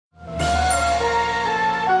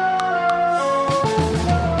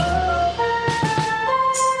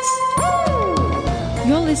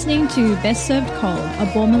listening to Best Served Cold, a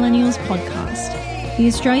Born Millennials podcast, the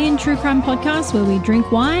Australian true crime podcast where we drink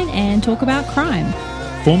wine and talk about crime.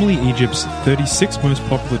 Formerly Egypt's 36th most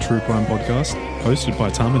popular true crime podcast, hosted by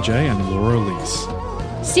Tama J and Laura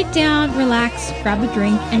Elise. Sit down, relax, grab a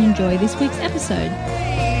drink, and enjoy this week's episode.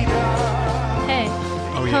 Hey,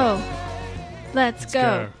 ho, let's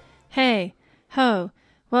go. Hey, ho,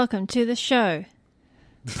 welcome to the show.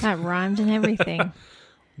 That rhymed and everything.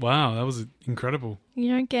 Wow, that was incredible. You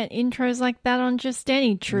don't get intros like that on just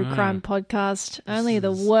any true crime podcast. Only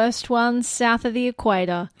the worst ones south of the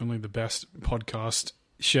equator. Only the best podcast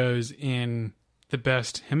shows in the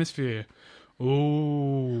best hemisphere.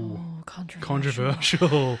 Ooh,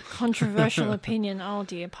 controversial. Controversial opinion. Oh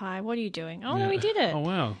dear, Pie. What are you doing? Oh, no, he did it. Oh,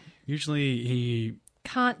 wow. Usually he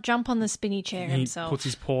can't jump on the spinny chair himself. He puts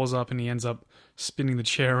his paws up and he ends up spinning the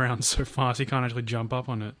chair around so fast he can't actually jump up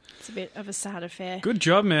on it. It's a bit of a sad affair. Good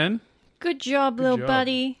job, man. Good job, little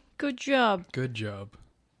buddy. Good job. Good job.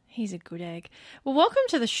 He's a good egg. Well, welcome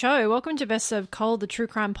to the show. Welcome to Best Served Cold, the true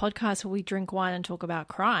crime podcast where we drink wine and talk about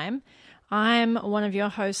crime. I'm one of your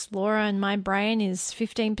hosts, Laura, and my brain is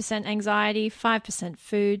 15% anxiety, 5%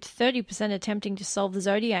 food, 30% attempting to solve the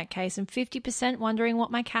Zodiac case, and 50% wondering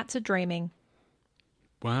what my cats are dreaming.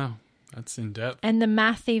 Wow, that's in depth. And the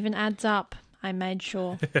math even adds up. I made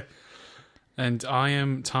sure. And I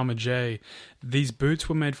am Tama J. These boots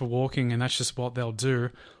were made for walking, and that's just what they'll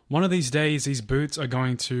do. One of these days, these boots are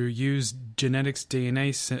going to use genetics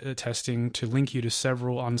DNA testing to link you to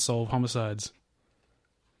several unsolved homicides.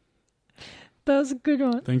 That was a good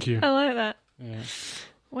one. Thank you. I like that. Yeah.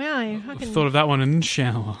 Wow, you I thought of that one in the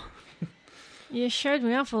shower. You showed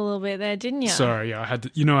me off a little bit there, didn't you? Sorry, yeah, I had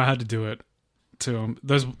to. You know, I had to do it. To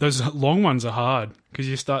those long ones are hard because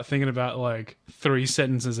you start thinking about like 3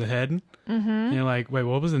 sentences ahead. Mm-hmm. And you're like, wait,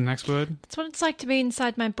 what was the next word? That's what it's like to be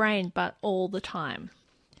inside my brain, but all the time.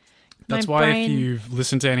 That's why if you've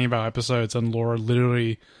listened to any of our episodes and Laura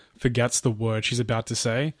literally forgets the word she's about to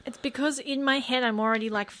say. It's because in my head I'm already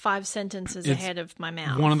like 5 sentences ahead of my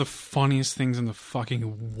mouth. One of the funniest things in the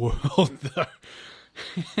fucking world, though.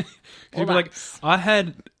 You'd be like, I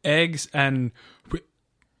had eggs and...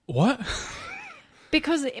 What?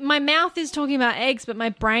 Because my mouth is talking about eggs, but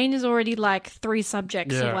my brain is already like 3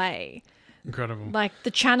 subjects away. Incredible. Like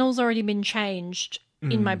the channel's already been changed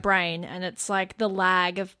in my brain, and it's like the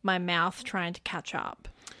lag of my mouth trying to catch up.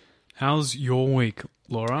 How's your week,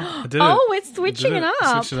 Laura? We're switching it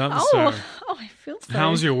up. Switch it up. I feel so...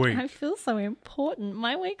 How's your week? I feel so important.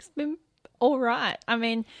 My week's been all right. I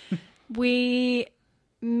mean, we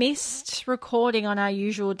missed recording on our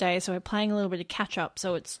usual day, so we're playing a little bit of catch up.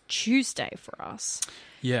 So it's Tuesday for us.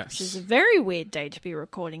 Yes. Which is a very weird day to be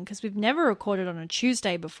recording because we've never recorded on a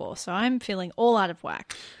Tuesday before. So I'm feeling all out of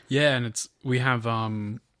whack. Yeah, and we have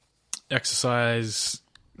exercise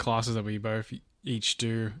classes that we both each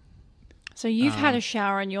do. So you've had a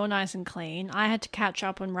shower and you're nice and clean. I had to catch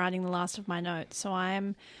up on writing the last of my notes. So I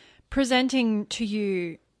am presenting to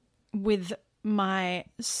you with my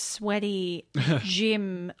sweaty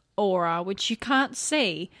gym aura, which you can't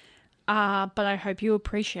see, but I hope you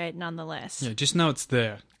appreciate nonetheless. Yeah, just know it's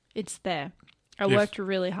there. It's there. I worked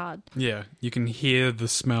really hard. Yeah, you can hear the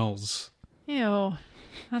smells. Ew,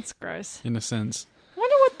 that's gross. In a sense. I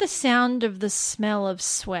wonder what the sound of the smell of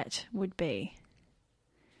sweat would be.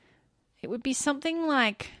 It would be something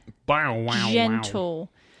like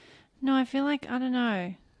gentle. No, I feel like, I don't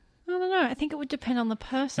know. I think it would depend on the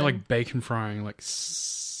person. Like bacon frying, like...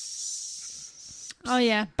 Oh,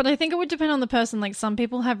 yeah. But I think it would depend on the person. Like, some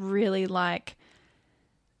people have really, like,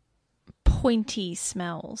 pointy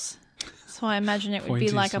smells. So I imagine it would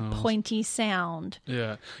be like a pointy sound.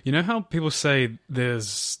 Yeah. You know how people say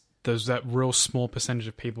there's that real small percentage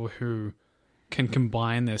of people who can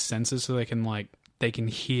combine their senses so they can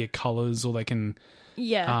hear colors or they can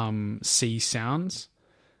see sounds?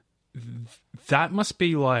 That must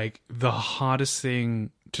be like the hardest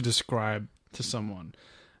thing to describe to someone.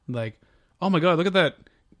 Like, oh my God, look at that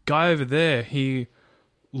guy over there. He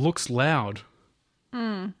looks loud.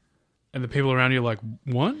 And the people around you are like,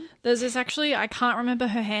 what? There's this actually, I can't remember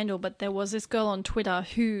her handle, but there was this girl on Twitter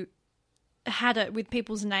who had it with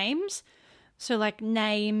people's names. So like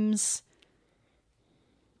names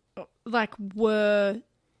like were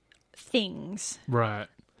things. Right.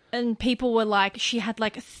 And people were like, she had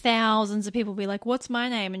like thousands of people be like, what's my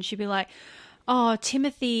name? And she'd be like, oh,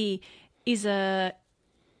 Timothy is a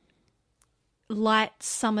light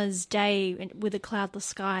summer's day with a cloudless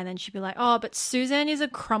sky. And then she'd be like, oh, but Suzanne is a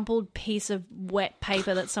crumpled piece of wet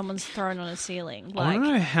paper that someone's thrown on a ceiling. Like, I don't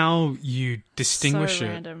know how you distinguish so it.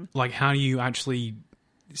 random. Like how you actually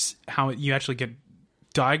get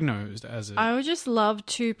diagnosed as it. I would just love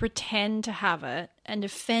to pretend to have it and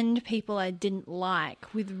offend people I didn't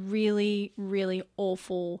like with really, really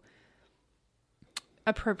awful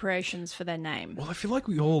appropriations for their name. Well, I feel like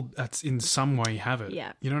we all, that's in some way, have it.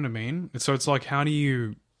 Yeah. You know what I mean? So it's like, how do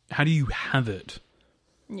you have it?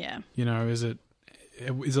 Yeah. You know, is it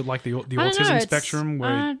like the I don't know, autism spectrum?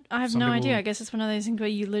 Where I have some no people- idea. I guess it's one of those things where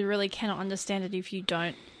you literally cannot understand it if you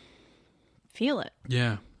don't feel it.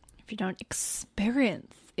 Yeah. If you don't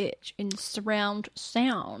experience it in surround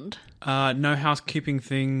sound. No housekeeping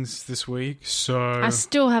things this week, so... I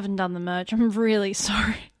still haven't done the merch. I'm really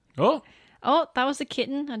sorry. Oh! Oh, that was a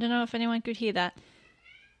kitten. I don't know if anyone could hear that.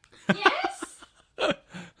 Yes? What?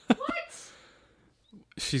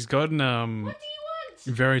 She's gotten, What do you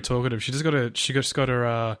want? very talkative. She just got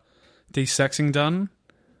her de-sexing done.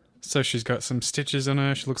 So she's got some stitches on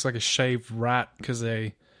her. She looks like a shaved rat because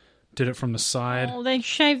they did it from the side. Oh, they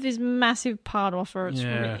shaved this massive part off her. It's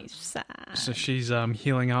Yeah. really sad. So she's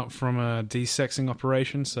healing up from a de-sexing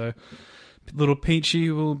operation. So little Peachy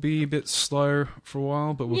will be a bit slow for a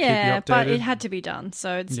while, but we'll keep you updated. But it had to be done,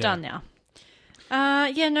 so it's Yeah. done now.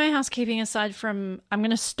 No housekeeping aside from I'm going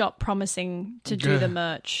to stop promising to do the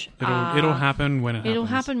merch. It'll happen when it happens. It'll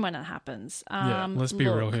happen when it happens. Let's be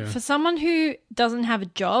real here. For someone who doesn't have a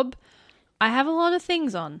job, I have a lot of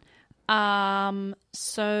things on.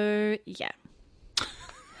 So, yeah.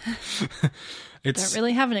 It's Don't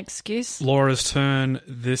really have an excuse. Laura's turn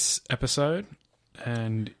this episode,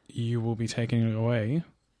 and you will be taking it away.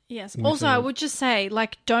 Yes. With Also, a- I would just say,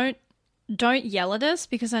 like, don't yell at us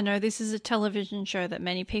because I know this is a television show that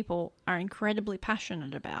many people are incredibly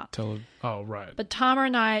passionate about. Oh, right. But Tama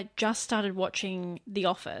and I just started watching The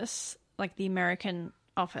Office, like the American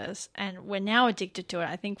Office, and we're now addicted to it.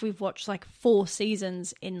 I think we've watched like 4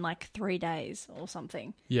 seasons in like 3 days or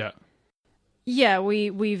something. Yeah. Yeah,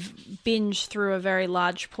 we've binged through a very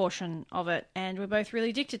large portion of it, and we're both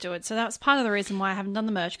really addicted to it. So that's part of the reason why I haven't done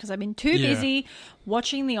the merch, because I've been too Yeah. busy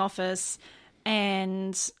watching The Office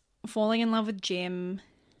and falling in love with Jim,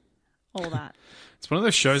 all that. It's one of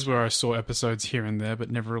those shows where I saw episodes here and there,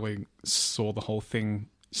 but never really saw the whole thing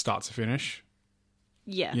start to finish,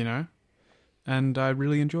 Yeah. you know? And I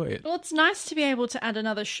really enjoy it. Well, it's nice to be able to add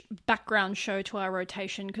another background show to our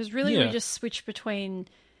rotation, because really we Yeah. just switch between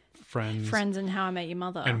Friends and How I Met Your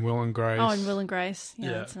Mother. and Will and Grace. Oh, and Will and Grace.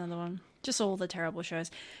 Yeah, Yeah. that's another one. Just all the terrible shows.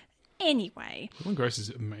 Anyway, Will and Grace is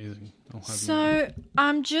amazing. I'll have you know. so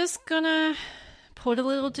I'm just going to put a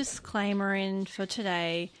little disclaimer in for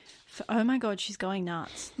today. Oh my God, she's going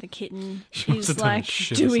nuts. The kitten She must have is done like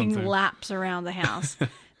shit or doing something. laps around the house.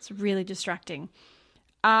 It's really distracting.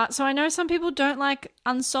 So I know some people don't like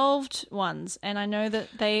unsolved ones, and I know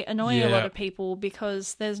that they annoy a lot Yeah. of people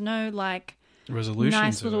because there's no like Resolution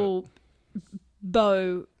nice to it. little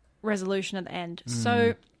bow resolution at the end.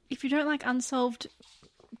 So if you don't like unsolved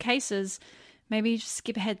cases, maybe just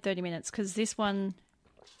skip ahead 30 minutes, because this one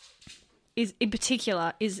is in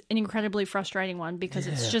particular is an incredibly frustrating one, because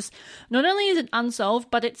it's just, not only is it unsolved,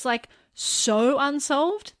 but it's like so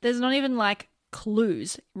unsolved. There's not even like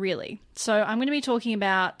clues really. So I'm going to be talking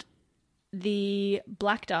about the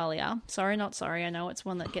Black Dahlia. Sorry, not sorry. I know it's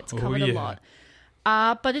one that gets covered a yeah. lot.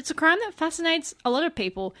 But it's a crime that fascinates a lot of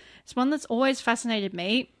people. It's one that's always fascinated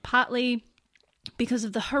me, partly because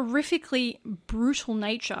of the horrifically brutal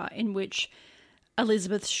nature in which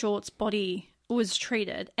Elizabeth Short's body was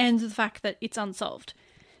treated, and the fact that it's unsolved.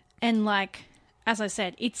 And like, as I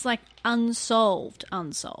said, it's like unsolved.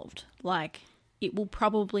 Like, it will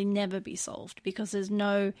probably never be solved because there's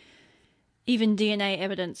no even DNA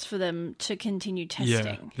evidence for them to continue testing.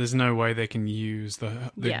 Yeah, there's no way they can use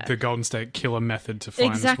the Golden State Killer method to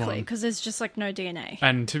find this Exactly, one. because there's just like no DNA.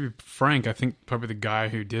 And to be frank, I think probably the guy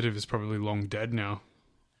who did it is probably long dead now.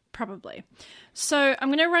 Probably. So I'm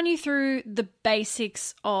going to run you through the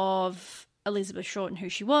basics of Elizabeth Short and who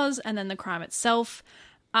she was, and then the crime itself.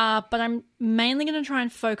 But I'm mainly going to try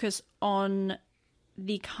and focus on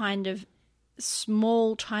the kind of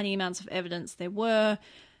small, tiny amounts of evidence there were,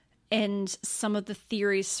 and some of the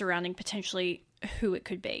theories surrounding potentially who it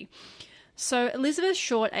could be. So Elizabeth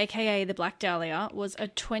Short, aka the Black Dahlia, was a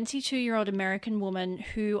 22-year-old American woman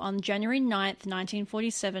who on January 9th,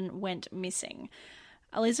 1947 went missing.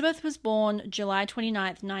 Elizabeth was born July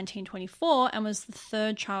 29th, 1924, and was the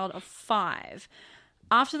third child of 5.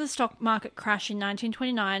 After the stock market crash in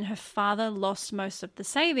 1929, her father lost most of the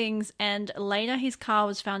savings, and later his car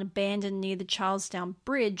was found abandoned near the Charlestown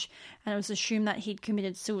Bridge, and it was assumed that he'd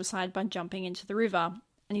committed suicide by jumping into the river,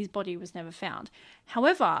 and his body was never found.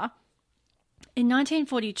 However, in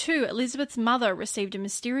 1942, Elizabeth's mother received a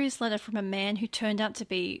mysterious letter from a man who turned out to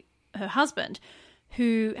be her husband,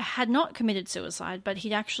 who had not committed suicide, but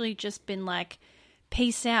he'd actually just been like,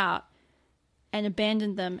 peace out, and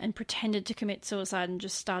abandoned them and pretended to commit suicide and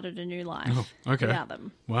just started a new life without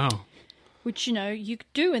them. Wow. Which, you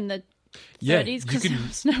could do in the 30s because there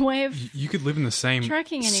was no way of you could live in the same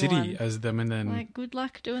tracking city anyone. as them, and then like, good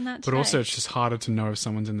luck doing that But today. also it's just harder to know if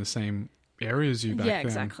someone's in the same area as you back then. Yeah,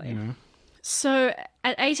 exactly. You know? So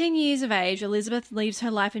at 18 years of age, Elizabeth leaves her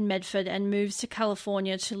life in Medford and moves to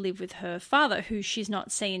California to live with her father, who she's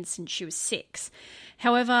not seen since she was 6.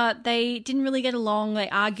 However, they didn't really get along. They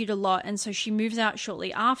argued a lot, and so she moves out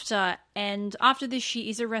shortly after. And after this, she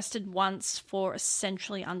is arrested once for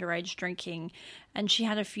essentially underage drinking. And she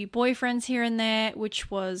had a few boyfriends here and there, which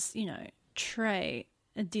was, Trey,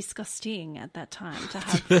 disgusting at that time to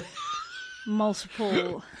have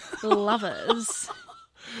multiple lovers.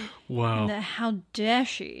 Wow. And how dare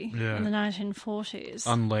she in the 1940s.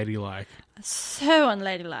 Unladylike. So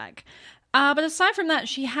unladylike. But aside from that,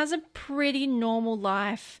 she has a pretty normal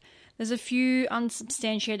life. There's a few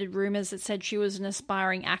unsubstantiated rumours that said she was an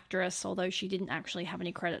aspiring actress, although she didn't actually have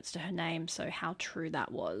any credits to her name, so how true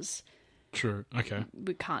that was. True. Okay.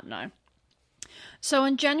 We can't know. So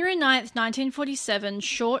on January 9th, 1947,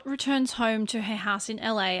 Short returns home to her house in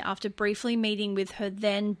LA after briefly meeting with her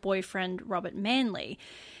then boyfriend, Robert Manley.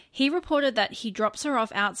 He reported that he drops her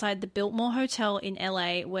off outside the Biltmore Hotel in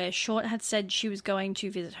LA, where Short had said she was going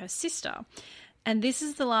to visit her sister. And this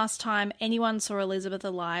is the last time anyone saw Elizabeth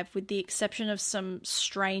alive, with the exception of some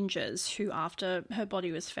strangers who, after her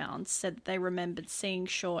body was found, said they remembered seeing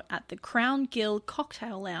Short at the Crown Gill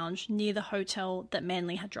cocktail lounge near the hotel that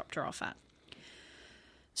Manley had dropped her off at.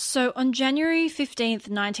 So on January 15th,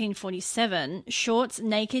 1947, Short's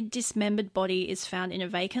naked, dismembered body is found in a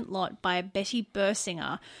vacant lot by Betty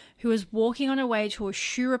Bersinger, who was walking on her way to a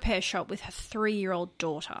shoe repair shop with her 3-year-old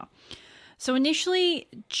daughter. So initially,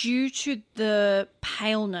 due to the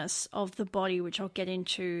paleness of the body, which I'll get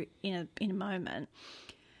into in a moment,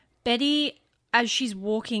 Betty, as she's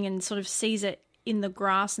walking and sort of sees it in the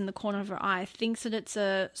grass in the corner of her eye, thinks that it's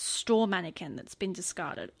a store mannequin that's been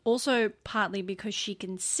discarded. Also, partly because she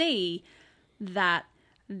can see that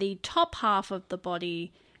the top half of the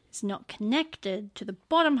body is not connected to the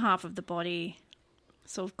bottom half of the body.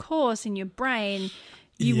 So, of course, in your brain,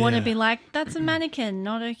 you want to be like, that's a mannequin,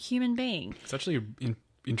 not a human being. It's actually an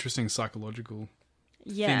interesting psychological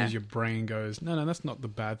thing as your brain goes, no, that's not the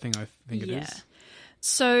bad thing I think it is.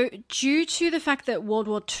 So, due to the fact that World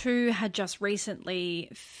War II had just recently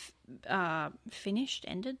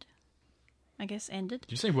ended. Did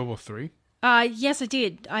you say World War III? Yes, I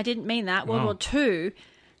did. I didn't mean that. World War II,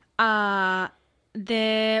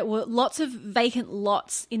 there were lots of vacant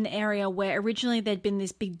lots in the area where originally there'd been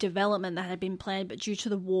this big development that had been planned, but due to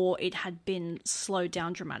the war, it had been slowed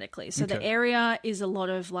down dramatically. So the area is a lot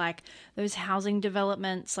of like those housing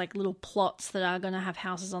developments, like little plots that are going to have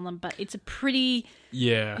houses on them, but it's a pretty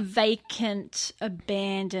vacant,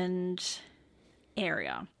 abandoned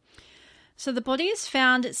area. So the body is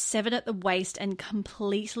found severed at the waist and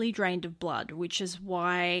completely drained of blood, which is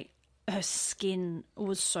why her skin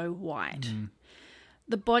was so white.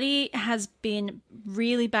 The body has been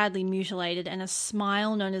really badly mutilated, and a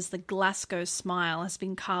smile known as the Glasgow smile has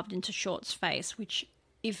been carved into Short's face, which,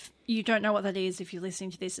 if you don't know what that is, if you're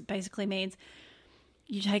listening to this, it basically means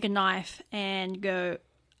you take a knife and go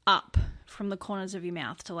up from the corners of your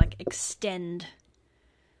mouth to like extend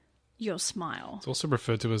your smile. It's also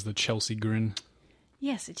referred to as the Chelsea grin.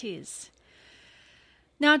 Yes, it is.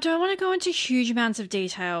 Now, I don't want to go into huge amounts of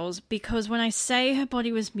details because when I say her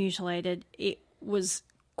body was mutilated, it was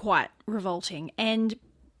quite revolting. And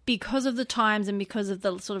because of the times and because of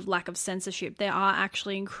the sort of lack of censorship, there are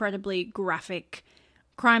actually incredibly graphic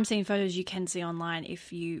crime scene photos you can see online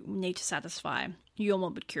if you need to satisfy your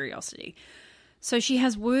morbid curiosity. So she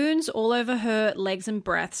has wounds all over her legs and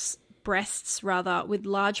breasts, with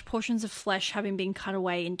large portions of flesh having been cut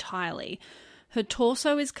away entirely. Her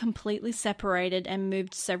torso is completely separated and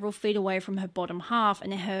moved several feet away from her bottom half,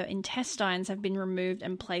 and her intestines have been removed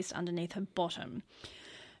and placed underneath her bottom.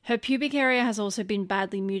 Her pubic area has also been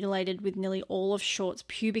badly mutilated, with nearly all of Short's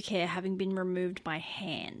pubic hair having been removed by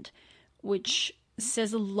hand, which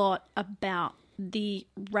says a lot about the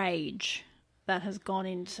rage that has gone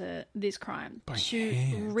into this crime.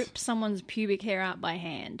 Rip someone's pubic hair out by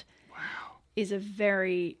hand is a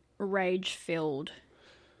very rage-filled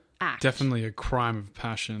act. Definitely a crime of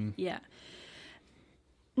passion. Yeah.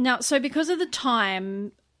 Now, so because of the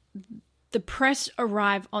time, the press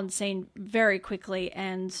arrive on scene very quickly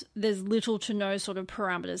and there's little to no sort of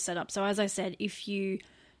parameters set up. So as I said, if you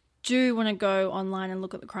do want to go online and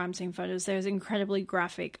look at the crime scene photos, there's incredibly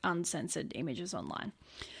graphic, uncensored images online.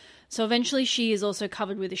 So eventually she is also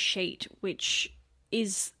covered with a sheet, which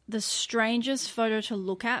is the strangest photo to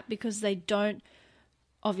look at because they don't,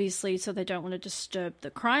 obviously, so they don't want to disturb the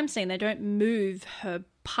crime scene. They don't move her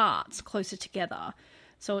parts closer together.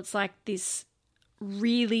 So it's like this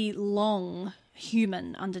really long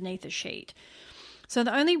human underneath a sheet. So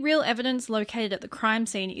the only real evidence located at the crime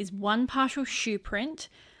scene is one partial shoe print,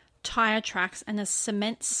 tire tracks, and a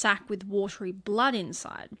cement sack with watery blood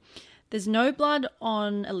inside. There's no blood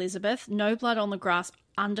on Elizabeth, no blood on the grass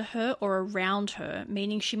under her or around her,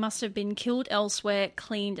 meaning she must have been killed elsewhere,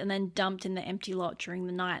 cleaned, and then dumped in the empty lot during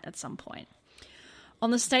the night at some point.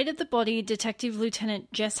 On the state of the body, Detective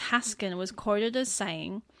Lieutenant Jess Haskin was quoted as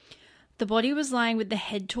saying, "The body was lying with the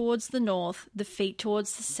head towards the north, the feet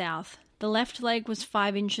towards the south. The left leg was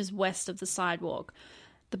 5 inches west of the sidewalk.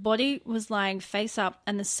 The body was lying face up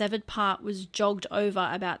and the severed part was jogged over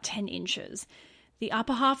about 10 inches. The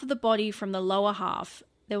upper half of the body from the lower half,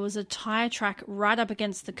 there was a tire track right up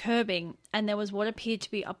against the curbing, and there was what appeared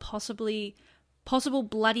to be a possible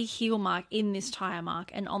bloody heel mark in this tire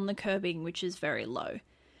mark and on the curbing, which is very low."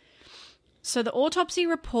 So the autopsy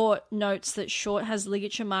report notes that Short has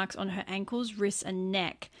ligature marks on her ankles, wrists, and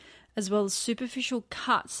neck, as well as superficial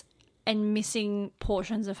cuts and missing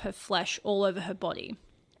portions of her flesh all over her body.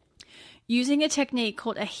 Using a technique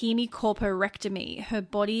called a hemicorporectomy, her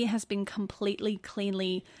body has been completely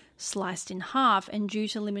cleanly sliced in half, and due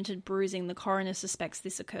to limited bruising, the coroner suspects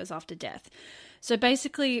this occurs after death. So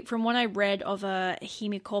basically, from what I read of a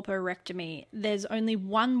hemicorporectomy, there's only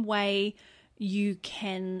one way you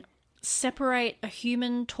can separate a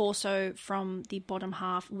human torso from the bottom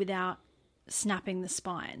half without snapping the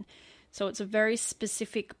spine. So it's a very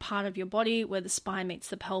specific part of your body where the spine meets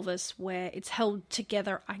the pelvis, where it's held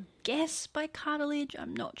together, I guess, by cartilage.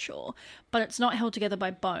 I'm not sure. But it's not held together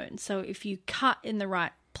by bone. So if you cut in the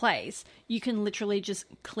right place, you can literally just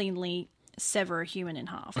cleanly sever a human in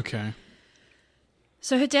half. Okay.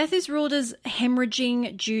 So her death is ruled as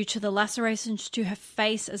hemorrhaging due to the lacerations to her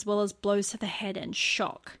face as well as blows to the head and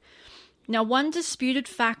shock. Now, one disputed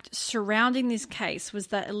fact surrounding this case was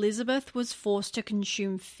that Elizabeth was forced to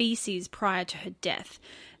consume feces prior to her death.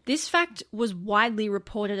 This fact was widely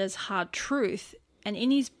reported as hard truth, and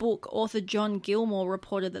in his book, author John Gilmore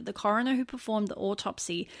reported that the coroner who performed the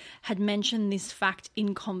autopsy had mentioned this fact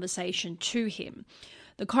in conversation to him.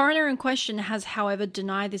 The coroner in question has, however,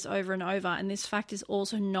 denied this over and over, and this fact is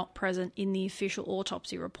also not present in the official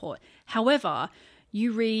autopsy report. However,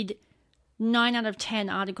 you read 9 out of 10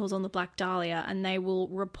 articles on the Black Dahlia, and they will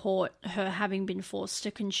report her having been forced to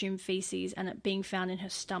consume feces and it being found in her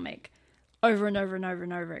stomach over and over and over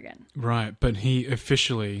and over again. Right, but he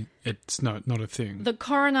officially, it's not a thing. The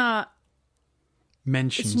coroner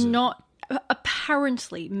mentions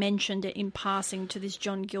apparently mentioned it in passing to this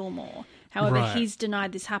John Gilmore. However, right. He's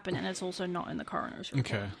denied this happened, and it's also not in the coroner's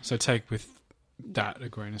report. Okay, so take with that a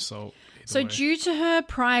grain of salt. So due to her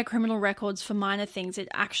prior criminal records for minor things, it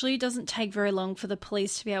actually doesn't take very long for the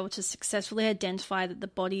police to be able to successfully identify that the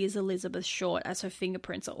body is Elizabeth Short, as her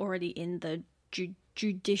fingerprints are already in the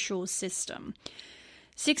judicial system.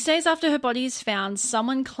 6 days after her body is found,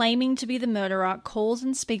 someone claiming to be the murderer calls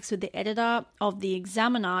and speaks with the editor of The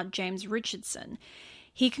Examiner, James Richardson.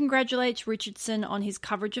 He congratulates Richardson on his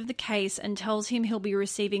coverage of the case and tells him he'll be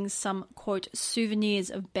receiving some, quote,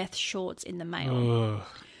 souvenirs of Beth Shorts in the mail. Ugh.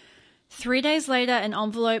 3 days later, an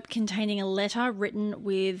envelope containing a letter written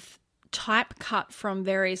with type cut from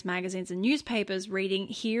various magazines and newspapers reading,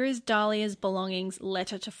 "Here is Dahlia's belongings,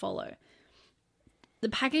 letter to follow." The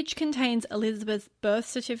package contains Elizabeth's birth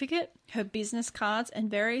certificate, her business cards,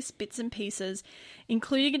 and various bits and pieces,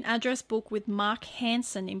 including an address book with Mark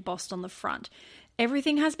Hansen embossed on the front.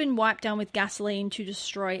 Everything has been wiped down with gasoline to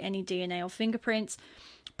destroy any DNA or fingerprints.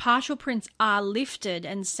 Partial prints are lifted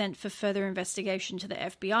and sent for further investigation to the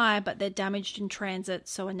FBI, but they're damaged in transit,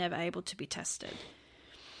 so are never able to be tested.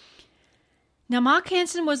 Now, Mark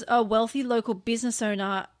Hansen was a wealthy local business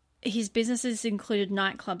owner. His businesses included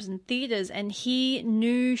nightclubs and theatres, and he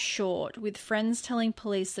knew Short, with friends telling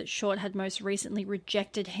police that Short had most recently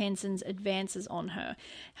rejected Hansen's advances on her.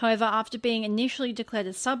 However, after being initially declared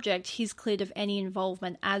a subject, he's cleared of any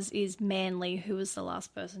involvement, as is Manley, who was the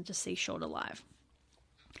last person to see Short alive.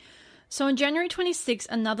 So on January 26,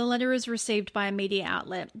 another letter is received by a media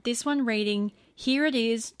outlet, this one reading, "Here it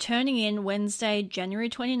is, turning in Wednesday, January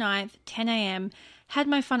 29th, 10 a.m, had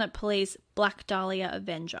my fun at police, Black Dahlia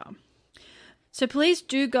Avenger." So police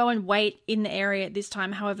do go and wait in the area at this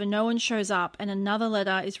time, however no one shows up, and another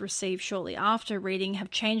letter is received shortly after reading,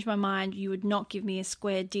 "Have changed my mind, you would not give me a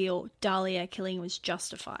square deal, Dahlia killing was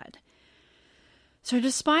justified." So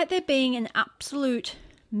despite there being an absolute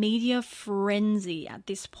media frenzy at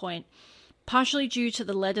this point, partially due to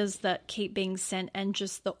the letters that keep being sent and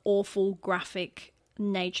just the awful graphic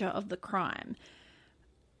nature of the crime.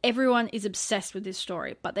 Everyone is obsessed with this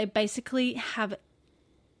story, but they basically have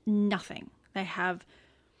nothing. They have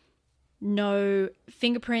no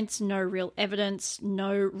fingerprints, no real evidence,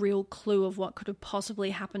 no real clue of what could have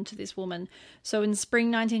possibly happened to this woman. So in spring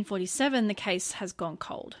 1947, the case has gone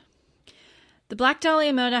cold. The Black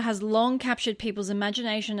Dahlia murder has long captured people's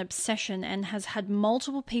imagination, obsession, and has had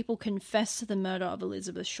multiple people confess to the murder of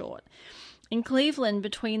Elizabeth Short. In Cleveland,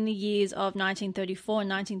 between the years of 1934 and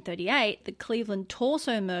 1938, the Cleveland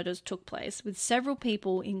torso murders took place, with several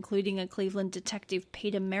people, including a Cleveland detective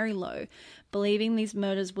Peter Merrilow, believing these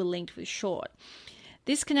murders were linked with Short.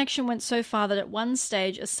 This connection went so far that at one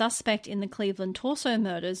stage, a suspect in the Cleveland torso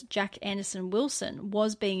murders, Jack Anderson Wilson,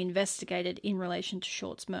 was being investigated in relation to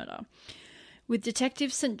Short's murder, with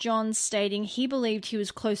Detective St. John's stating he believed he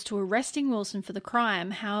was close to arresting Wilson for the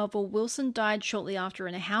crime. However, Wilson died shortly after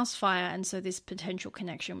in a house fire, and so this potential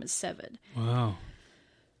connection was severed. Wow.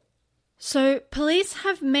 So police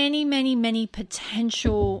have many, many, many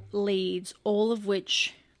potential leads, all of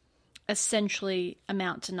which essentially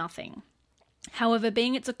amount to nothing. However,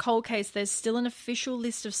 being it's a cold case, there's still an official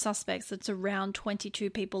list of suspects that's around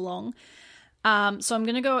 22 people long. So I'm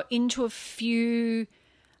going to go into a few.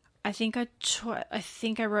 I think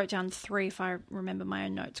I wrote down 3 if I remember my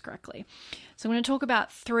own notes correctly. So I'm going to talk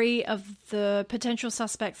about 3 of the potential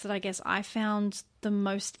suspects that I guess I found the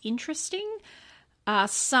most interesting.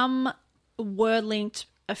 Some were linked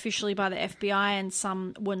officially by the FBI and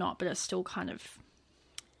some were not, but are still kind of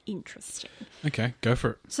interesting. Okay, go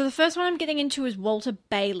for it. So the first one I'm getting into is Walter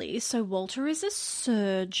Bailey. So Walter is a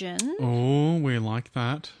surgeon. Oh, we like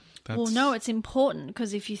that. Well, no, it's important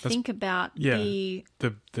because if you think about the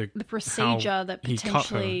procedure that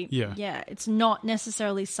potentially, it's not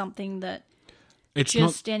necessarily something that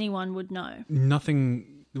anyone would know.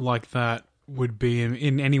 Nothing like that would be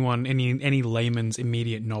in any layman's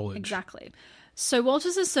immediate knowledge. Exactly. So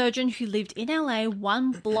Walter's a surgeon who lived in LA,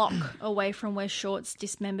 1 block away from where Short's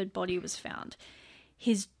dismembered body was found.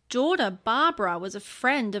 His daughter, Barbara, was a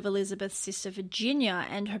friend of Elizabeth's sister, Virginia,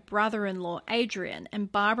 and her brother-in-law, Adrian,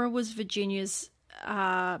 and Barbara was Virginia's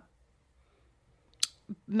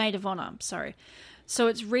maid of honor, So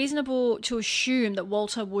it's reasonable to assume that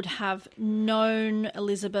Walter would have known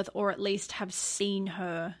Elizabeth or at least have seen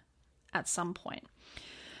her at some point.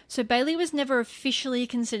 So Bailey was never officially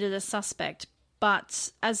considered a suspect,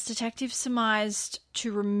 but as detectives surmised,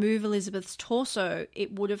 to remove Elizabeth's torso,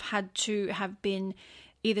 it would have had to have been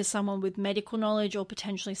either someone with medical knowledge or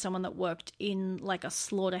potentially someone that worked in like a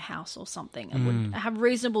slaughterhouse or something and would have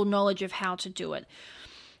reasonable knowledge of how to do it.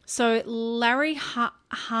 So Larry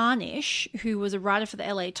Harnish, who was a writer for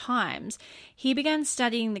the LA Times, he began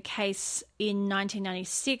studying the case in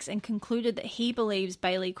 1996 and concluded that he believes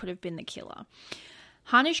Bailey could have been the killer.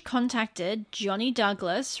 Harnish contacted Johnny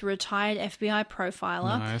Douglas, retired FBI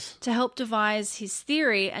profiler, to help devise his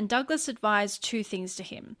theory, and Douglas advised 2 things to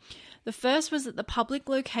him. The first was that the public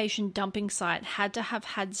location dumping site had to have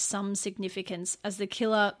had some significance, as the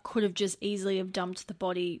killer could have just easily have dumped the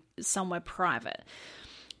body somewhere private.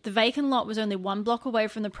 The vacant lot was only 1 block away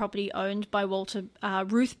from the property owned by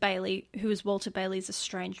Ruth Bailey, who was Walter Bailey's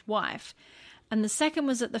estranged wife. And the second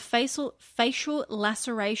was that the facial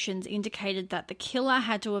lacerations indicated that the killer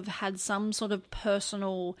had to have had some sort of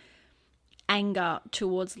personal anger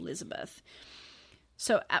towards Elizabeth.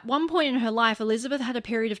 So at one point in her life, Elizabeth had a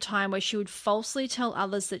period of time where she would falsely tell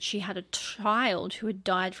others that she had a child who had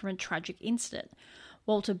died from a tragic incident.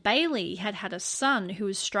 Walter Bailey had had a son who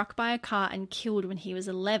was struck by a car and killed when he was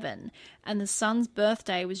 11, and the son's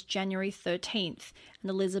birthday was January 13th, and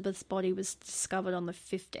Elizabeth's body was discovered on the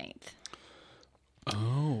 15th.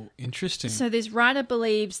 Oh, interesting. So this writer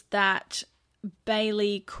believes that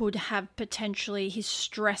Bailey could have potentially, his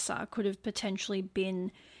stressor could have potentially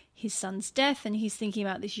been his son's death, and he's thinking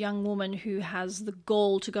about this young woman who has the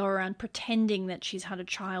gall to go around pretending that she's had a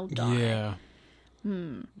child die. Yeah.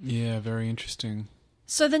 Yeah, very interesting.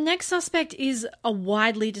 So the next suspect is a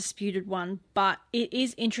widely disputed one, but it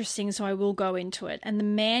is interesting, so I will go into it. And the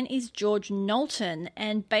man is George Knowlton,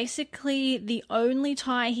 and basically the only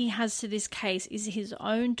tie he has to this case is his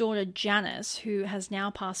own daughter Janice, who has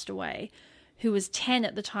now passed away, who was 10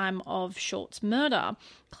 at the time of Short's murder,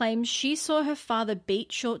 claims she saw her father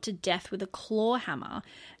beat Short to death with a claw hammer,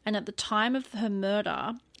 and at the time of her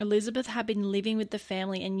murder, Elizabeth had been living with the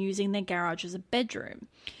family and using their garage as a bedroom.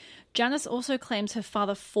 Janice also claims her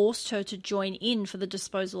father forced her to join in for the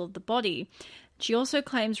disposal of the body. She also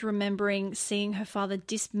claims remembering seeing her father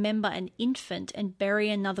dismember an infant and bury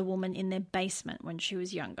another woman in their basement when she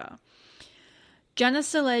was younger.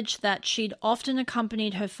 Janice alleged that she'd often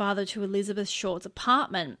accompanied her father to Elizabeth Short's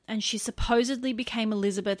apartment, and she supposedly became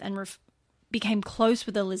close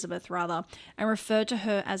with Elizabeth, and referred to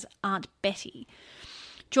her as Aunt Betty.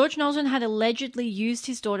 George Knowlton had allegedly used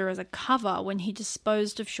his daughter as a cover when he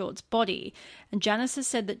disposed of Short's body, and Janice has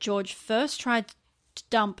said that George first tried to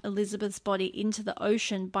dump Elizabeth's body into the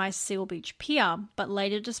ocean by Seal Beach Pier, but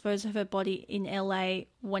later disposed of her body in LA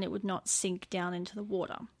when it would not sink down into the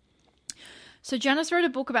water. So Janice wrote a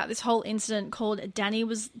book about this whole incident called Daddy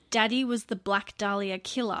Was the Black Dahlia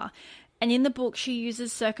Killer. And in the book, she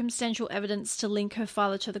uses circumstantial evidence to link her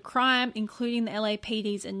father to the crime, including the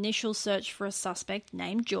LAPD's initial search for a suspect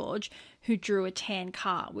named George, who drew a tan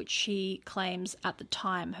car, which she claims at the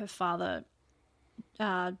time her father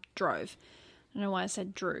drove. I don't know why I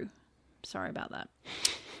said drew. Sorry about that.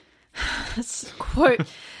 Quote,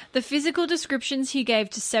 the physical descriptions he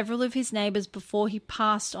gave to several of his neighbours before he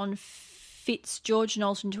passed on fits George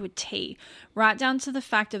Knowlton to a T, right down to the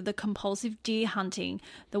fact of the compulsive deer hunting,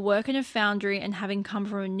 the work in a foundry, and having come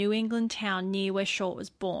from a New England town near where Short was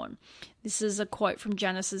born. This is a quote from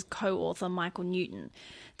Janice's co-author, Michael Newton.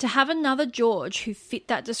 To have another George who fit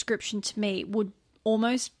that description to me would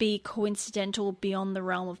almost be coincidental beyond the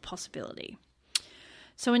realm of possibility.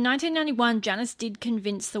 So in 1991, Janice did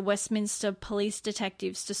convince the Westminster police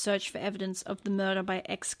detectives to search for evidence of the murder by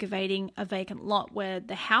excavating a vacant lot where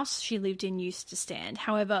the house she lived in used to stand.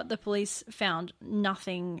 However, the police found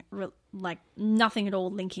nothing at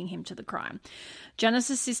all linking him to the crime.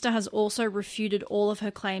 Janice's sister has also refuted all of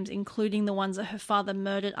her claims, including the ones that her father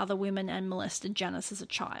murdered other women and molested Janice as a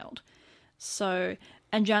child.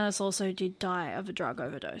 And Janice also did die of a drug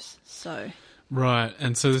overdose. Right,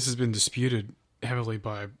 and so this has been disputed heavily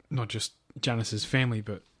by not just Janice's family,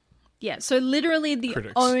 but yeah, so literally the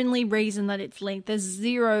critics. Only reason that it's linked, there's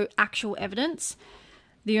zero actual evidence.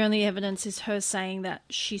 The only evidence is her saying that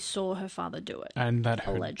she saw her father do it. And that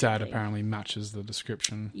her dad apparently matches the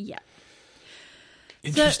description. Yeah.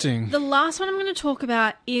 Interesting. The last one I'm going to talk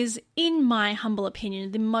about is, in my humble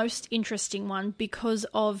opinion, the most interesting one because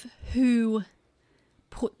of who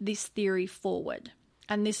put this theory forward.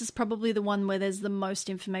 And this is probably the one where there's the most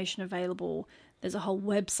information available. There's a whole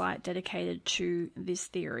website dedicated to this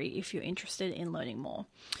theory if you're interested in learning more.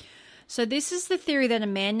 So this is the theory that a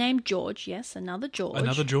man named George, yes, another George.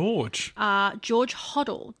 George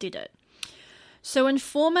Hoddle did it. So when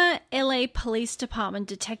former LA Police Department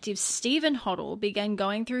detective Stephen Hoddle began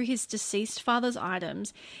going through his deceased father's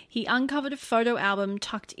items, he uncovered a photo album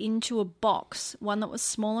tucked into a box, one that was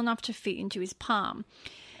small enough to fit into his palm.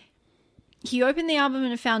 He opened the album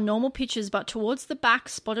and found normal pictures, but towards the back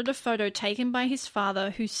spotted a photo taken by his father,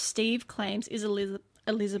 who Steve claims is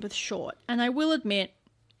Elizabeth Short. And I will admit,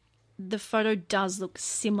 the photo does look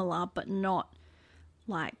similar, but not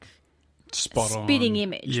like spot on spitting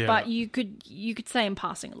image. Yeah. But you could say in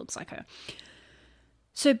passing it looks like her.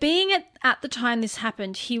 So being at the time this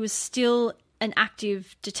happened, he was still an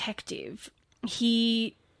active detective.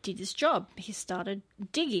 He did his job. He started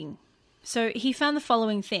digging. So he found the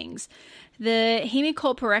following things. The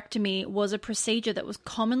hemicorporectomy was a procedure that was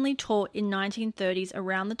commonly taught in 1930s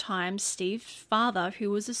around the time Steve's father,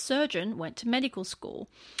 who was a surgeon, went to medical school.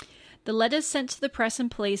 The letters sent to the press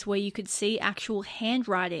and police where you could see actual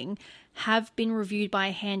handwriting have been reviewed by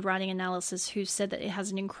a handwriting analysis who said that it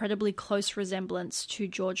has an incredibly close resemblance to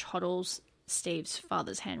George Hoddle's, Steve's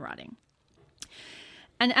father's handwriting.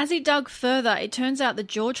 And as he dug further, it turns out that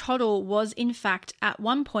George Hoddle was, in fact, at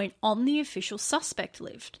one point on the official suspect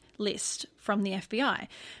list from the FBI,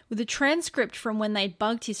 with a transcript from when they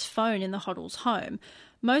bugged his phone in the Hoddle's home.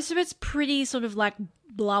 Most of it's pretty sort of like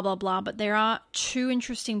blah, blah, blah, but there are two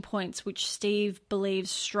interesting points which Steve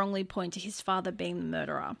believes strongly point to his father being the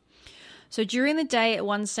murderer. So during the day, at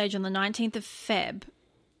one stage on the 19th of Feb,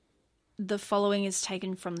 the following is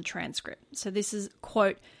taken from the transcript. So this is,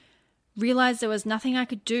 quote, realized there was nothing I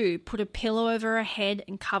could do, put a pillow over her head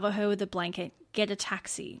and cover her with a blanket, get a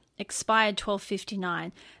taxi. Expired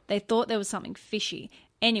 12:59. They thought there was something fishy.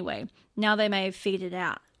 Anyway, now they may have figured it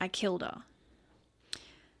out. I killed her.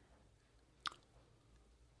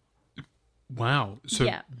 Wow. So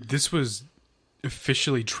This was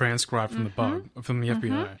officially transcribed from from the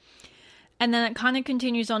FBI. And then it kind of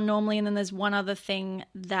continues on normally, and then there's one other thing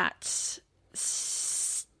that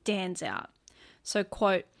stands out. So,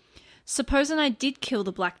 quote, supposing I did kill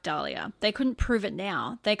the Black Dahlia. They couldn't prove it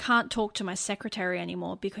now. They can't talk to my secretary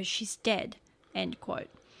anymore because she's dead. End quote.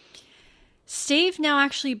 Steve now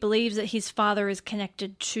actually believes that his father is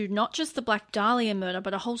connected to not just the Black Dahlia murder,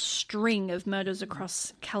 but a whole string of murders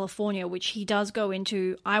across California, which he does go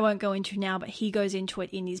into. I won't go into now, but he goes into it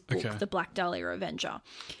in his book, The Black Dahlia Avenger.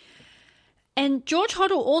 And George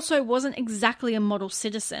Hoddle also wasn't exactly a model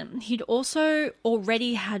citizen. He'd also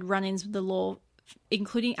already had run-ins with the law,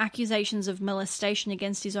 including accusations of molestation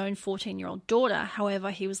against his own 14-year-old daughter.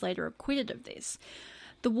 However, he was later acquitted of this.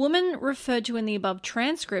 The woman referred to in the above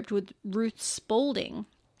transcript was Ruth Spaulding,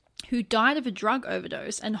 who died of a drug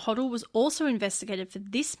overdose, and Hoddle was also investigated for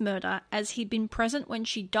this murder as he'd been present when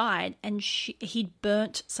she died and he'd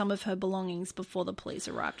burnt some of her belongings before the police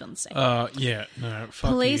arrived on scene.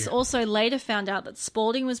 Police also later found out that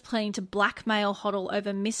Spaulding was planning to blackmail Hoddle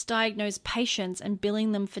over misdiagnosed patients and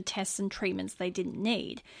billing them for tests and treatments they didn't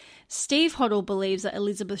need. Steve Hoddle believes that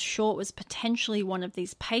Elizabeth Short was potentially one of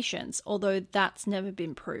these patients, although that's never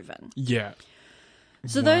been proven. Yeah.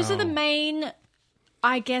 So those are the main,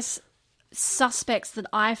 I guess, suspects that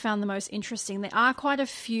I found the most interesting. There are quite a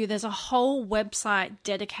few. There's a whole website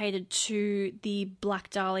dedicated to the Black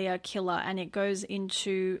Dahlia killer, and it goes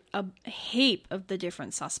into a heap of the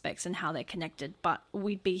different suspects and how they're connected, but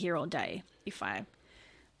we'd be here all day if I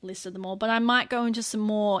listed them all. But I might go into some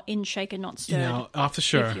more in Shaken Not Stirred after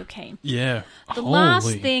show, if you're keen. Yeah. The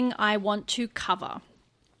last thing I want to cover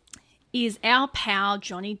is our pal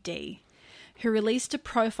Johnny D, who released a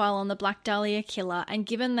profile on the Black Dahlia killer, and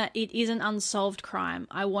given that it is an unsolved crime,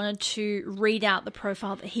 I wanted to read out the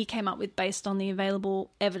profile that he came up with based on the available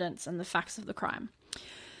evidence and the facts of the crime.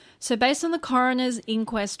 So based on the coroner's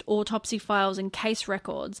inquest, autopsy files and case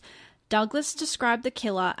records, Douglas described the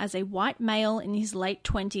killer as a white male in his late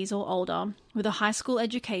 20s or older with a high school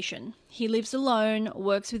education. He lives alone,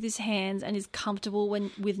 works with his hands, and is comfortable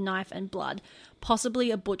with knife and blood,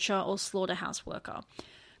 possibly a butcher or slaughterhouse worker.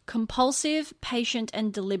 Compulsive, patient,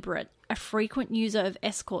 and deliberate, a frequent user of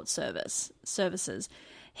escort services,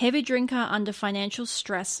 heavy drinker under financial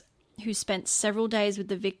stress who spent several days with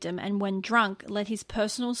the victim and when drunk let his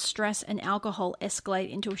personal stress and alcohol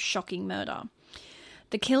escalate into a shocking murder.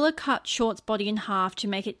 The killer cut Short's body in half to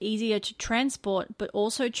make it easier to transport, but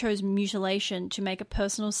also chose mutilation to make a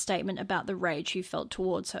personal statement about the rage he felt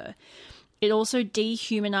towards her. It also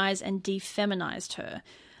dehumanized and defeminized her.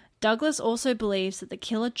 Douglas also believes that the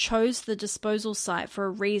killer chose the disposal site for a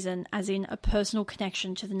reason, as in a personal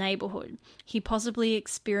connection to the neighborhood. He possibly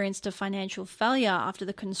experienced a financial failure after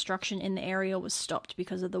the construction in the area was stopped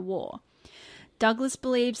because of the war. Douglas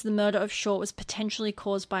believes the murder of Short was potentially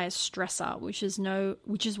caused by a stressor, which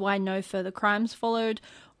is why no further crimes followed,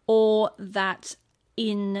 or that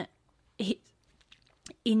in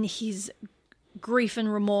his grief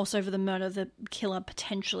and remorse over the murder, the killer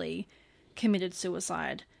potentially committed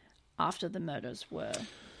suicide after the murders were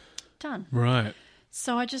done. Right.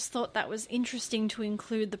 So I just thought that was interesting to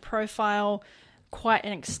include the profile, quite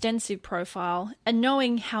an extensive profile, and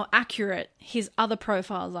knowing how accurate his other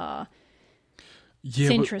profiles are. Yeah,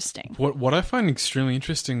 it's interesting. What I find extremely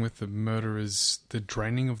interesting with the murder is the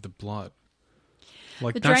draining of the blood.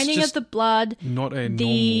 Like, the draining of the blood, not a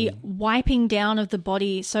the wiping down of the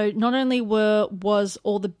body. So not only was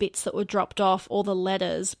all the bits that were dropped off, all the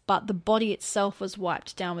letters, but the body itself was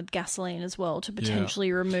wiped down with gasoline as well to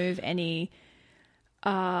potentially remove any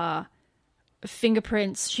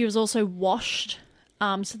fingerprints. She was also washed.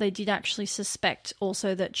 So they did actually suspect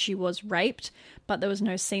also that she was raped, but there was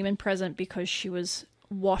no semen present because she was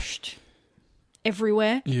washed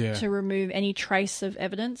everywhere to remove any trace of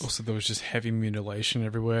evidence. Also, there was just heavy mutilation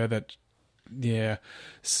everywhere.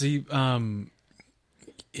 See,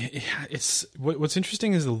 it's what's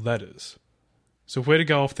interesting is the letters. So if we're to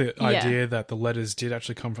go off the idea that the letters did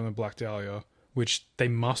actually come from the Black Dahlia, which they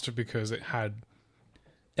must have because it had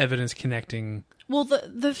evidence connecting. Well,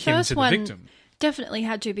 the first one. The victim. Definitely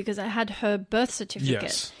had to because it had her birth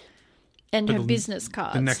certificate and her business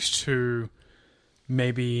cards. The next two,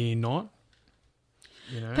 maybe not.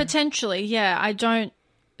 You know? Potentially, yeah. I don't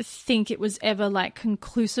think it was ever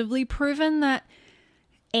conclusively proven that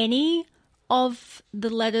any of the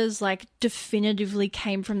letters definitively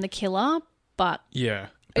came from the killer, but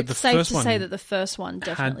it's safe to say that the first one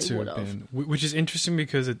definitely would have. Which is interesting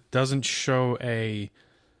because it doesn't show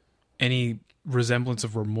any resemblance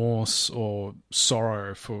of remorse or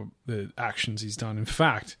sorrow for the actions he's done. In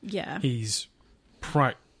fact, he's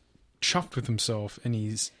quite chuffed with himself and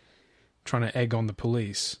he's trying to egg on the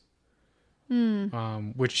police.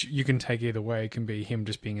 Which you can take either way. It can be him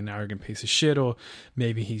just being an arrogant piece of shit, or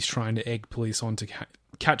maybe he's trying to egg police on to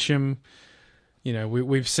catch him. You know,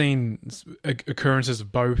 we've seen occurrences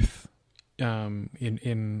of both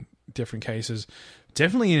in different cases.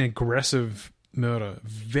 Definitely an aggressive murder.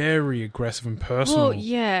 Very aggressive and personal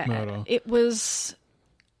murder. It was...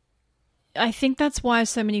 I think that's why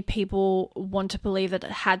so many people want to believe that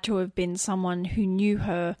it had to have been someone who knew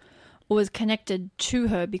her or was connected to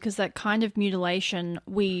her, because that kind of mutilation,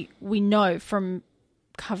 we know from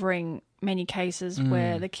covering many cases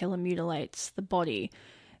where the killer mutilates the body.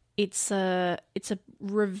 It's a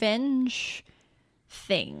revenge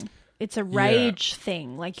thing. It's a rage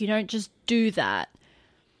thing. Like, you don't just do that.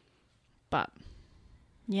 But,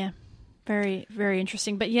 yeah. Very, very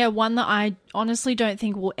interesting. But yeah, one that I honestly don't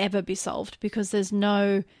think will ever be solved, because there's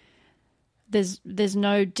no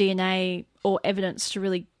DNA or evidence to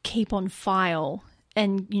really keep on file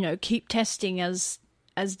and, you know, keep testing as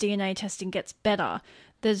DNA testing gets better.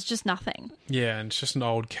 There's just nothing. Yeah, and it's just an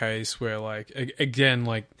old case where, like, again,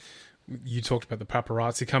 like you talked about the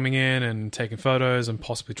paparazzi coming in and taking photos and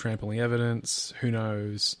possibly trampling evidence. Who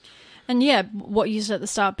knows? And yeah, what you said at the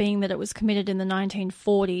start being that it was committed in the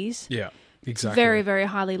 1940s. Yeah, exactly. Very, very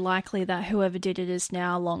highly likely that whoever did it is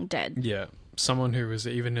now long dead. Yeah, someone who was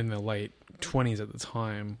even in their late 20s at the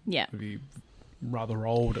time would be rather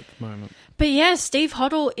old at the moment. But yeah, Steve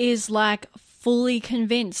Hoddle is like fully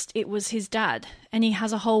convinced it was his dad. And he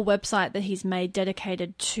has a whole website that he's made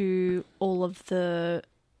dedicated to all of the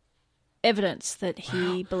evidence that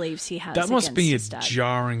he believes he has. That must be a dad.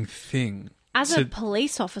 Jarring thing. As a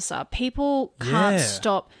police officer, people can't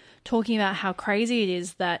stop talking about how crazy it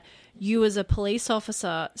is that you as a police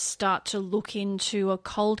officer start to look into a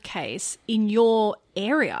cold case in your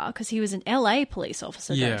area, because he was an LA police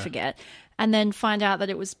officer, don't forget, and then find out that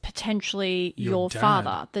it was potentially your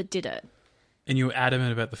father that did it. And you were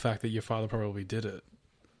adamant about the fact that your father probably did it.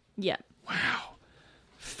 Yeah. Wow.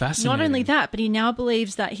 Fascinating. Not only that, but he now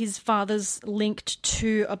believes that his father's linked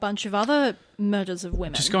to a bunch of other murders of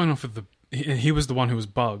women. Just going off of he was the one who was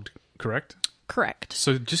bugged, correct? Correct.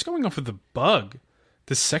 So just going off of the bug,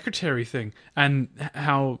 the secretary thing, and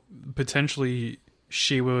how potentially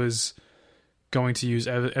she was going to use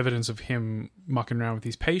evidence of him mucking around with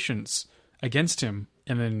these patients against him,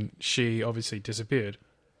 and then she obviously disappeared.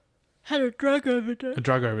 Had a drug overdose. A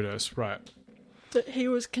drug overdose, right. That he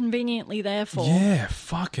was conveniently there for. Yeah,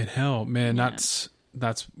 fucking hell, man. That's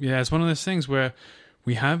it's one of those things where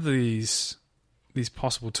we have these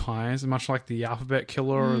possible ties, much like the Alphabet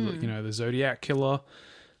Killer or the Zodiac Killer.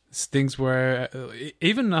 It's things where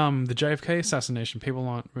even the JFK assassination, people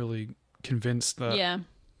aren't really convinced that. Yeah.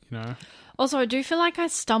 You know. Also, I do feel like I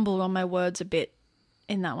stumbled on my words a bit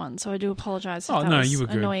in that one, so I do apologise if you were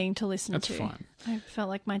good. Annoying to listen That's to. fine. I felt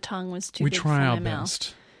like my tongue was too we big try for our my mouth.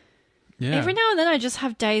 best. Yeah. Every now and then I just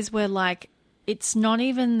have days where, like, it's not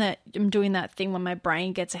even that I'm doing that thing when my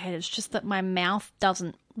brain gets ahead. It's just that my mouth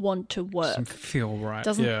doesn't want to work. Doesn't feel right.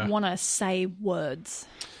 Doesn't want to say words.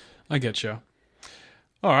 I get you.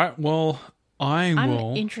 All right. Well, I'm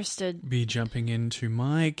interested. Be jumping into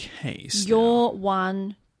my case. Your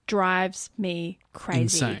one drives me crazy.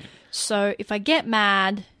 Insane. So if I get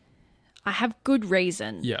mad, I have good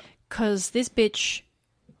reason. Yeah. Because this bitch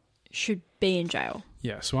should be in jail.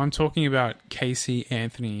 Yeah. So I'm talking about Casey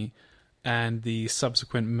Anthony and the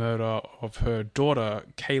subsequent murder of her daughter,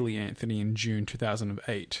 Kaylee Anthony, in June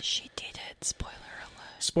 2008. She did it. Spoiler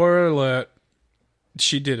alert. Spoiler alert.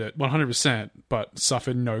 She did it 100%, but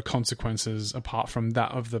suffered no consequences apart from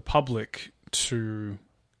that of the public to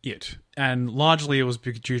it. And largely it was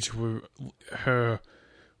due to her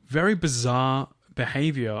very bizarre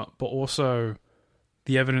behavior, but also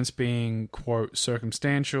the evidence being, quote,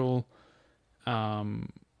 circumstantial,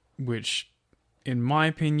 which, in my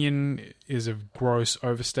opinion, is a gross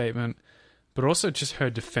overstatement, but also just her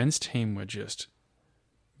defense team were just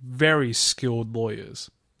very skilled lawyers.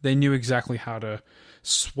 They knew exactly how to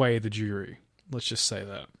sway the jury. Let's just say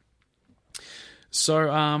that. So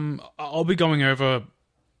I'll be going over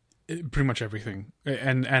pretty much everything.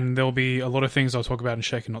 And there'll be a lot of things I'll talk about in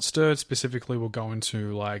Shaken Not Stirred. Specifically, we'll go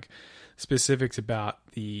into like specifics about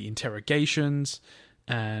the interrogations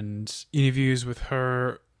and interviews with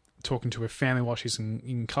her, talking to her family while she's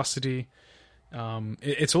in custody.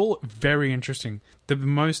 It's all very interesting. The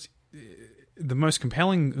most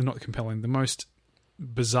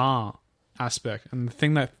bizarre aspect, and the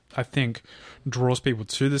thing that I think draws people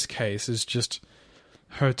to this case, is just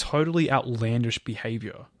her totally outlandish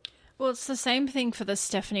behavior. Well, it's the same thing for the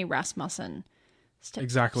Stephanie Rasmussen.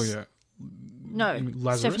 Exactly, yeah. No,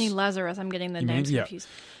 Lazarus? Stephanie Lazarus. I'm getting the names confused.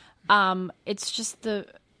 It's just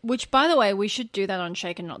which, by the way, we should do that on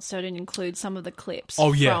Shaken Not Stirred and include some of the clips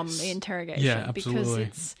from the interrogation. Yeah, absolutely.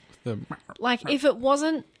 Because it's like, if it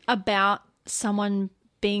wasn't about someone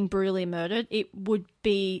being brutally murdered, it would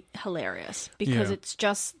be hilarious, because it's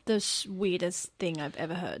just the weirdest thing I've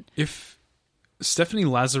ever heard. If Stephanie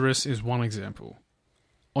Lazarus is one example.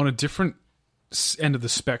 On a different end of the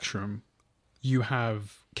spectrum, you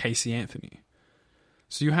have Casey Anthony.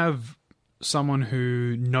 So you have someone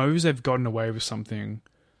who knows they've gotten away with something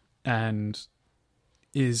and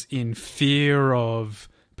is in fear of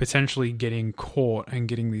potentially getting caught and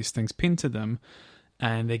getting these things pinned to them,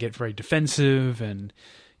 and they get very defensive and,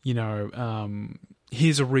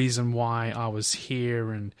 here's a reason why I was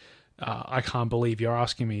here, and I can't believe you're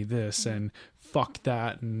asking me this, and fuck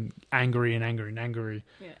that, and angry and angry and angry.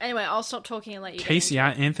 Yeah. Anyway, I'll stop talking and let you. Casey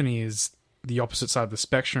Anthony is the opposite side of the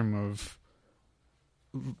spectrum of,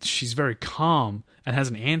 she's very calm and has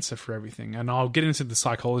an answer for everything. And I'll get into the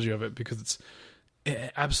psychology of it because it's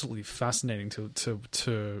absolutely fascinating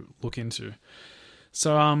to look into.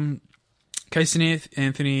 So, Casey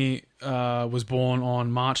Anthony was born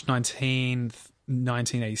on March 19th,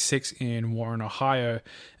 1986 in Warren, Ohio,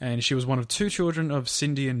 and she was one of two children of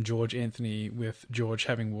Cindy and George Anthony, with George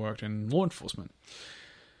having worked in law enforcement.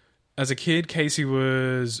 As a kid, Casey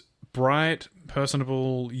was bright,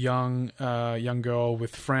 personable, young girl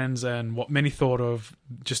with friends and what many thought of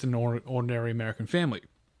just an ordinary American family.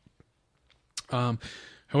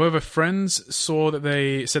 However, friends said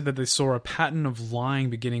that they saw a pattern of lying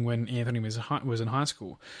beginning when Anthony was in high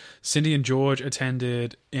school. Cindy and George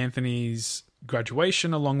attended Anthony's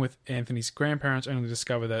graduation along with Anthony's grandparents, only to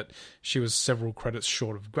discover that she was several credits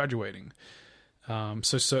short of graduating.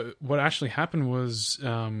 So what actually happened was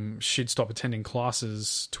she'd stopped attending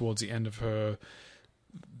classes towards the end of her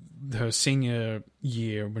senior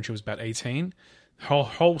year when she was about 18. Her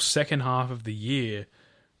whole second half of the year,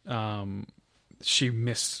 she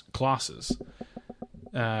missed classes,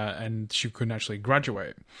 and she couldn't actually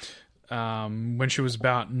graduate. When she was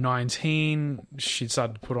about 19, she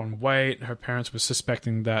started to put on weight. Her parents were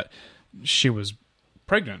suspecting that she was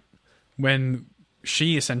pregnant, when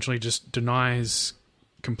she essentially just denies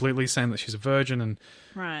completely, saying that she's a virgin. And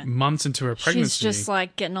months into her pregnancy, she's just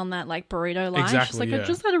like getting on that like burrito line. Exactly, she's like, yeah. I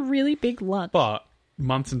just had a really big lunch. But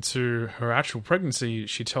months into her actual pregnancy,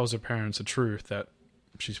 she tells her parents the truth, that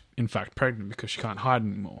she's in fact pregnant, because she can't hide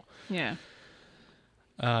anymore. Yeah.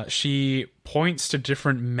 She points to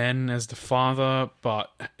different men as the father,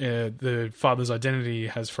 but the father's identity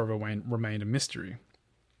has forever remained a mystery.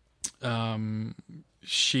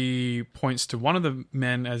 She points to one of the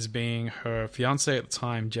men as being her fiancé at the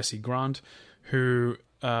time, Jesse Grant, who,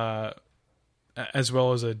 as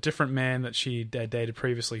well as a different man that she dated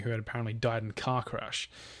previously, who had apparently died in a car crash.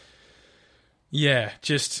 Yeah,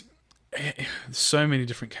 just so many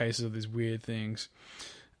different cases of these weird things.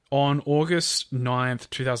 On August 9th,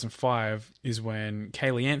 2005 is when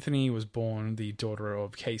Kaylee Anthony was born, the daughter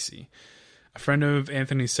of Casey. A friend of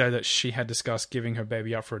Anthony said that she had discussed giving her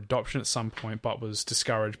baby up for adoption at some point, but was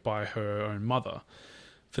discouraged by her own mother.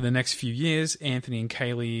 For the next few years, Anthony and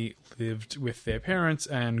Kaylee lived with their parents,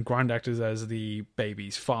 and Grant acted as the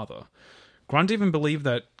baby's father. Grant even believed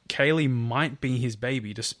that Kaylee might be his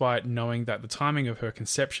baby, despite knowing that the timing of her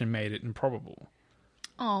conception made it improbable.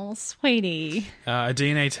 Oh, sweetie. A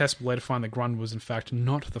DNA test would later find that Grund was in fact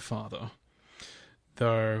not the father,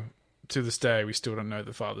 though to this day we still don't know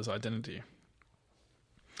the father's identity.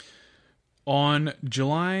 On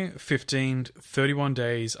July 15th, 31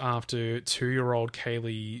 days after 2-year-old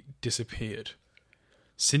Kaylee disappeared,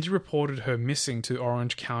 Cindy reported her missing to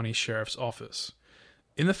Orange County Sheriff's Office.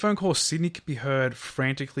 In the phone call, Cindy could be heard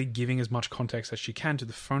frantically giving as much context as she can to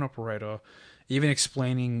the phone operator, even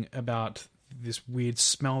explaining about this weird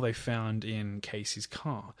smell they found in Casey's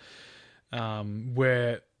car,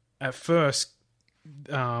 where at first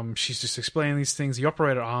she's just explaining these things. The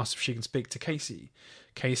operator asks if she can speak to Casey.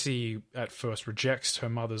 Casey at first rejects her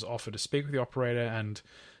mother's offer to speak with the operator, and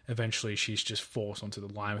eventually she's just forced onto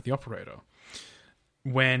the line with the operator.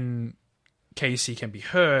 When Casey can be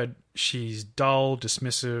heard, she's dull,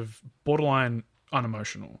 dismissive, borderline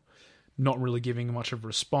unemotional, not really giving much of a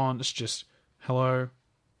response, just hello,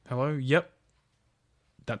 yep.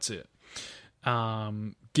 That's it.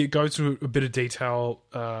 Go through a bit of detail.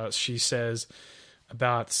 She says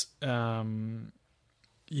about, a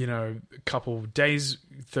couple days,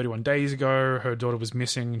 31 days ago, her daughter was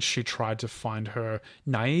missing, and she tried to find her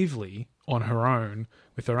naively on her own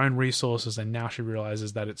with her own resources, and now she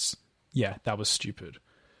realizes that that was stupid.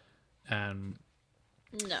 And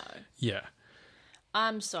no. Yeah.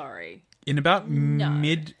 I'm sorry. In about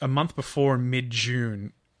a month before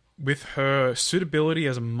mid-June, with her suitability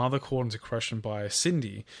as a mother called into question by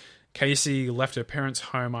Cindy, Casey left her parents'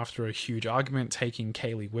 home after a huge argument, taking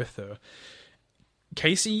Kaylee with her.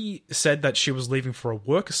 Casey said that she was leaving for a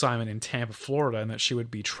work assignment in Tampa, Florida, and that she would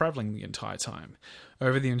be traveling the entire time.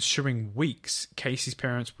 Over the ensuing weeks, Casey's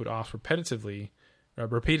parents would ask repeatedly,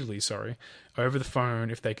 over the phone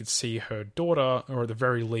if they could see her daughter, or at the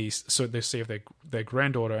very least, so they see if their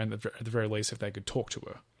granddaughter, and at the very least, if they could talk to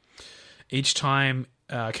her. Each time,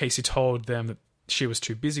 Casey told them that she was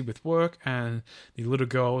too busy with work, and the little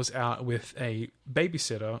girl was out with a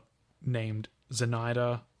babysitter named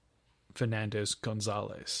Zenaida Fernandez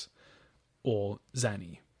Gonzalez, or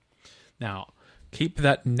Zanny. Now, keep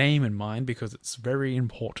that name in mind because it's very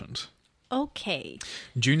important. Okay.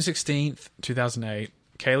 June 16th, 2008,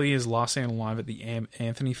 Kaylee is last seen alive at the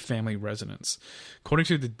Anthony family residence. According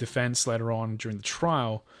to the defense later on during the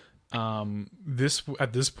trial, at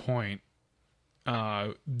this point,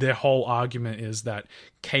 their whole argument is that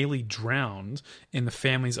Kaylee drowned in the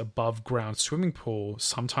family's above-ground swimming pool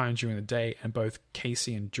sometime during the day, and both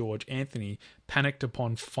Casey and George Anthony panicked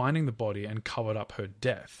upon finding the body and covered up her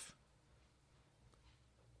death.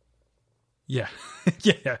 Yeah.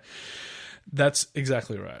 Yeah. That's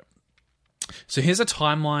exactly right. So here's a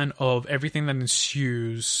timeline of everything that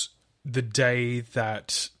ensues the day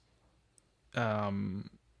that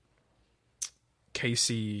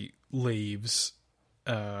Casey leaves.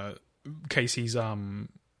 Casey's daughter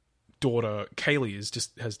Kaylee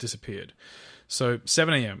has disappeared. So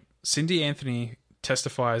 7 a.m. Cindy Anthony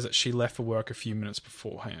testifies that she left for work a few minutes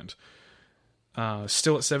beforehand.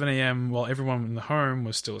 Still at 7 a.m. while everyone in the home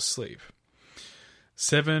was still asleep.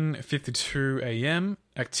 7:52 a.m.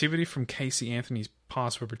 Activity from Casey Anthony's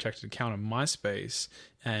password-protected account on MySpace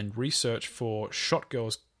and research for Shot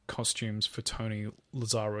Girls costumes for Tony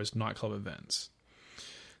Lazzaro's nightclub events.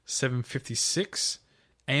 7:56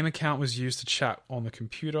 AIM account was used to chat on the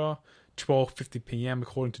computer. 12:50 p.m.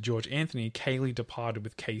 According to George Anthony, Kaylee departed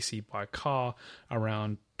with Casey by car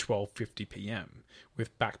around 12:50 p.m.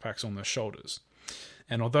 with backpacks on their shoulders.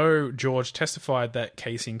 And although George testified that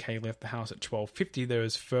Casey and Kay left the house at 12:50, there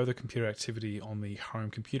is further computer activity on the home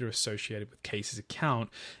computer associated with Casey's account,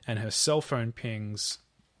 and her cell phone pings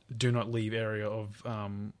do not leave the area of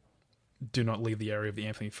the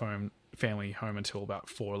Anthony family home until about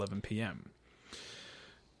 4:11 p.m.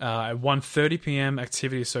 At 1:30 p.m.,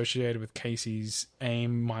 activity associated with Casey's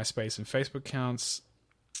AIM, MySpace, and Facebook accounts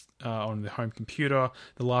on the home computer.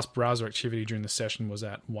 The last browser activity during the session was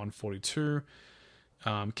at 1:42.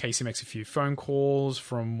 Casey makes a few phone calls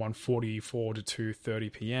from 1:44 to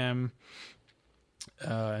 2:30 p.m.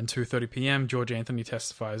 And 2:30 p.m., George Anthony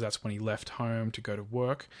testifies that's when he left home to go to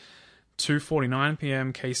work. 2:49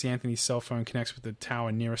 p.m., Casey Anthony's cell phone connects with the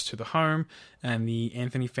tower nearest to the home, and the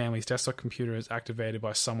Anthony family's desktop computer is activated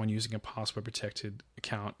by someone using a password-protected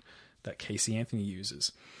account that Casey Anthony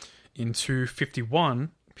uses. In 2:51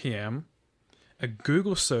 p.m., a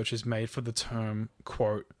Google search is made for the term,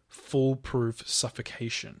 quote, foolproof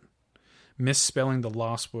suffocation, misspelling the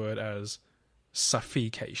last word as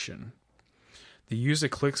suffocation. The user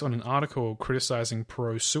clicks on an article criticizing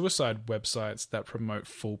pro-suicide websites that promote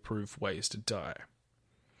foolproof ways to die.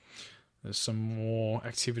 There's some more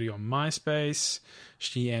activity on MySpace.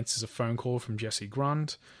 She answers a phone call from Jesse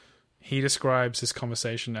Grund. He describes this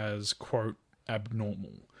conversation as, quote,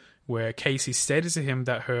 abnormal, where Casey stated to him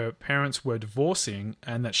that her parents were divorcing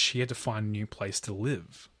and that she had to find a new place to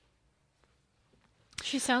live.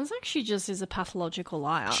 She sounds like she just is a pathological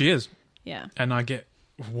liar. She is. Yeah. And I get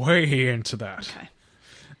way into that. Okay.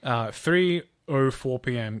 3:04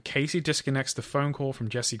 p.m., Casey disconnects the phone call from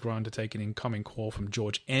Jesse Grund to take an incoming call from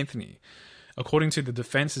George Anthony. According to the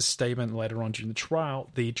defense's statement later on during the trial,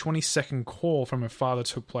 the 22nd call from her father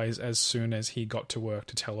took place as soon as he got to work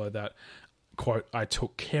to tell her that, quote, I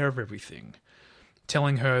took care of everything,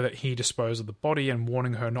 telling her that he disposed of the body and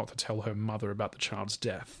warning her not to tell her mother about the child's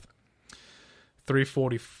death.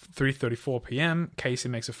 3:34 p.m., Casey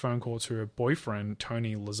makes a phone call to her boyfriend,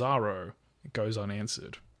 Tony Lazzaro. It goes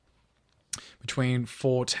unanswered. Between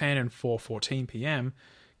 4:10 and 4:14 p.m.,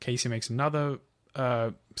 Casey makes another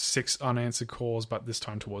 6 unanswered calls, but this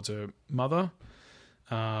time towards her mother.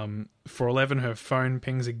 4:11, her phone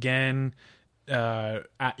pings again,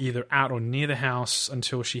 either at or near the house,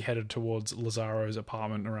 until she headed towards Lazzaro's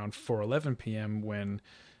apartment around 4:11 p.m. when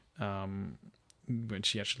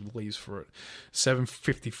she actually leaves for it.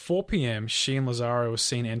 7:54 p.m., she and Lazzaro were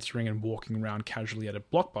seen entering and walking around casually at a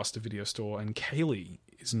Blockbuster video store, and Kaylee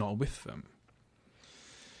is not with them.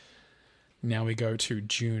 Now we go to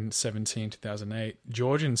June 17, 2008.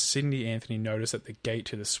 George and Cindy Anthony notice that the gate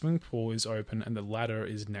to the swimming pool is open and the ladder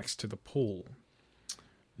is next to the pool.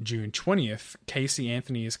 June 20th, Casey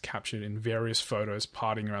Anthony is captured in various photos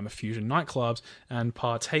partying around the Fusion nightclubs and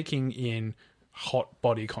partaking in hot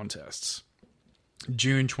body contests.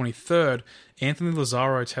 June 23rd, Anthony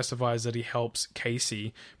Lazzaro testifies that he helps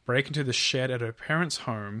Casey break into the shed at her parents'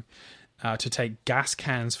 home to take gas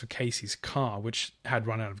cans for Casey's car, which had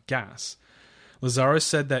run out of gas. Lazzaro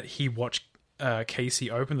said that he watched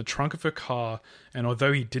Casey open the trunk of her car, and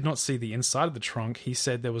although he did not see the inside of the trunk, he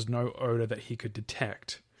said there was no odor that he could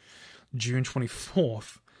detect. June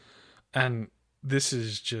 24th, and this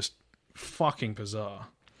is just fucking bizarre.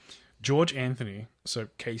 George Anthony, so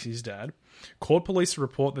Casey's dad, called police to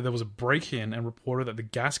report that there was a break-in and reported that the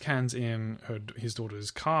gas cans in his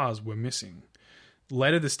daughter's cars were missing.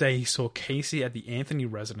 Later this day, he saw Casey at the Anthony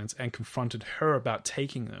residence and confronted her about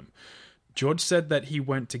taking them. George said that he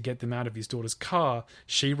went to get them out of his daughter's car.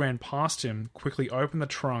 She ran past him, quickly opened the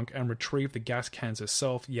trunk, and retrieved the gas cans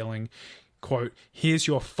herself, yelling, quote, "Here's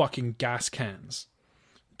your fucking gas cans."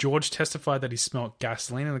 George testified that he smelt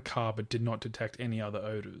gasoline in the car but did not detect any other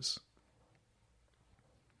odors.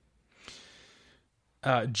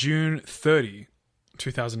 June 30,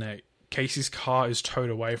 2008, Casey's car is towed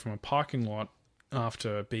away from a parking lot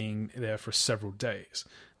after being there for several days.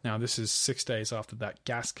 Now, this is 6 days after that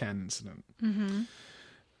gas can incident. Mm-hmm.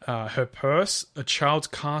 Her purse, a child's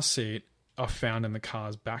car seat are found in the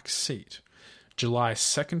car's back seat. July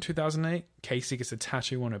 2nd, 2008, Casey gets a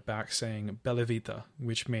tattoo on her back saying Bella Vita,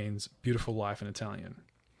 which means beautiful life in Italian.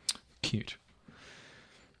 Cute.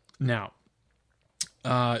 Now,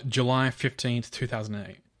 July 15th,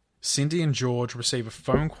 2008, Cindy and George receive a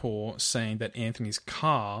phone call saying that Anthony's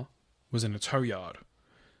car was in a tow yard.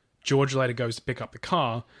 George later goes to pick up the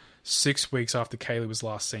car 6 weeks after Kaylee was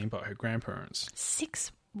last seen by her grandparents.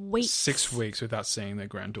 6 weeks? 6 weeks without seeing their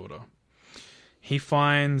granddaughter. He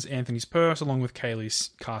finds Anthony's purse along with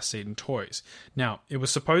Kaylee's car seat and toys. Now, it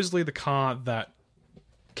was supposedly the car that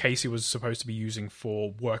Casey was supposed to be using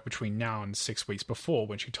for work between now and 6 weeks before,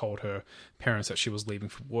 when she told her parents that she was leaving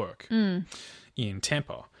for work in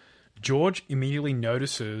Tampa. George immediately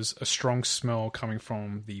notices a strong smell coming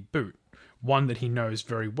from the boot, one that he knows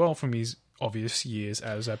very well from his obvious years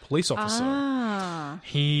as a police officer.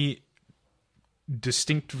 He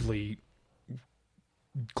distinctively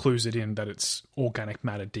clues it in that it's organic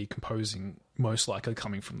matter decomposing, most likely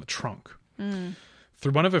coming from the trunk.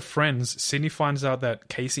 Through one of her friends, Sydney finds out that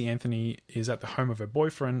Casey Anthony is at the home of her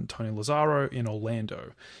boyfriend, Tony Lazzaro, in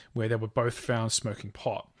Orlando, where they were both found smoking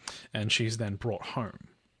pot, and she's then brought home.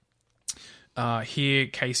 Here,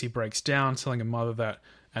 Casey breaks down, telling her mother that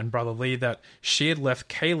and brother Lee that she had left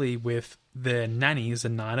Kaylee with their nanny,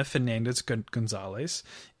 Zanina Fernandez Gonzalez,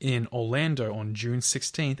 in Orlando on June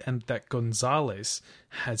 16th, and that Gonzalez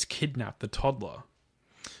has kidnapped the toddler.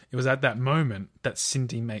 It was at that moment that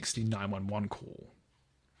Cindy makes the 911 call.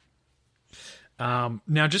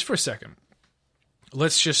 Now, just for a second,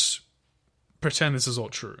 let's just pretend this is all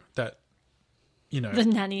true. That, you know, the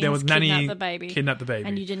nanny kidnapped the baby.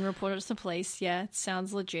 And you didn't report it to the police. Yeah, it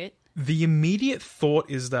sounds legit. The immediate thought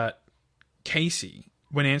is that Casey,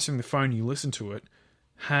 when answering the phone, you listen to it,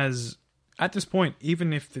 has, at this point,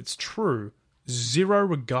 even if it's true, zero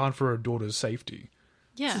regard for her daughter's safety.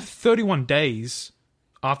 Yeah. It's 31 days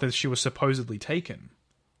after she was supposedly taken.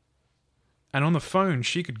 And on the phone,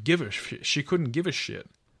 she couldn't give a shit.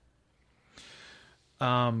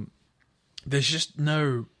 There's just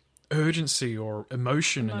no urgency or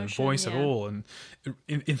emotion in her voice at all. And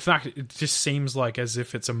in fact, it just seems like as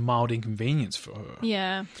if it's a mild inconvenience for her.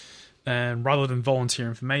 Yeah. And rather than volunteer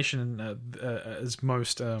information, as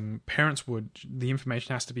most parents would, the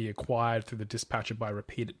information has to be acquired through the dispatcher by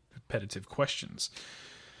repetitive questions.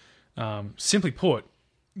 Simply put,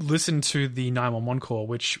 listen to the 911 call,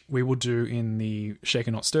 which we will do in the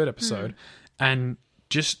Shaken Not Stirred episode, and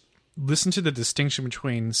just listen to the distinction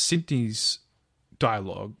between Cindy's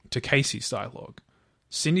dialogue to Casey's dialogue.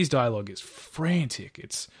 Cindy's dialogue is frantic.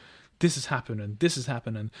 It's, this has happened, and this has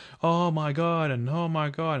happened, and oh my God, and oh my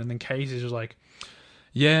God. And then Casey's just like,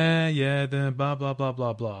 yeah, the blah, blah, blah,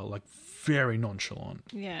 blah, blah. Like, very nonchalant.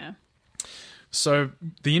 Yeah. So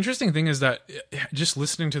the interesting thing is that just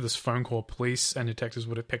listening to this phone call, police and detectives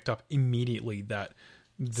would have picked up immediately that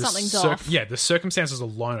something's off. Yeah, the circumstances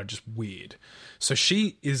alone are just weird. So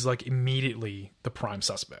she is like immediately the prime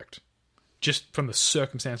suspect. Just from the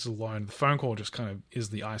circumstances alone, the phone call just kind of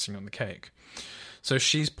is the icing on the cake. So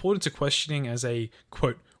she's pulled into questioning as a,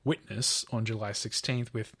 quote, witness on July 16th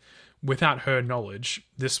without her knowledge.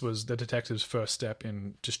 This was the detective's first step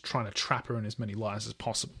in just trying to trap her in as many lies as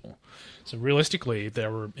possible. So realistically, they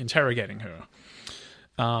were interrogating her.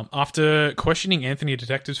 After questioning Anthony,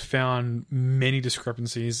 detectives found many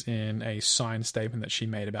discrepancies in a signed statement that she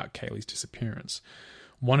made about Kaylee's disappearance.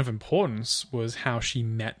 One of importance was how she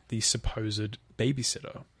met the supposed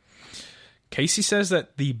babysitter. Casey says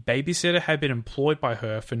that the babysitter had been employed by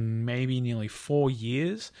her for maybe nearly 4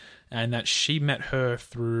 years, and that she met her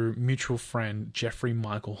through mutual friend Jeffrey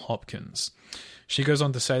Michael Hopkins. She goes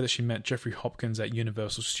on to say that she met Jeffrey Hopkins at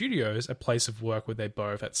Universal Studios, a place of work where they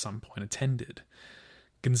both at some point attended.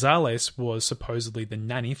 Gonzalez was supposedly the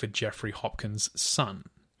nanny for Jeffrey Hopkins' son.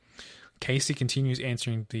 Casey continues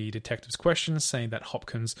answering the detective's questions, saying that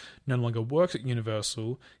Hopkins no longer works at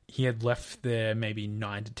Universal. He had left there maybe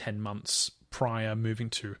 9 to 10 months prior, moving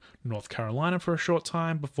to North Carolina for a short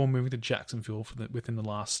time before moving to Jacksonville within the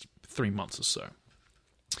last 3 months or so.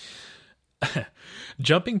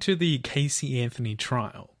 Jumping to the Casey Anthony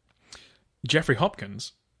trial, Jeffrey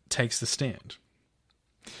Hopkins takes the stand.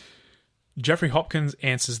 Jeffrey Hopkins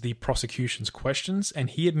answers the prosecution's questions, and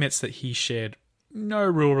he admits that he shared no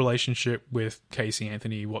real relationship with Casey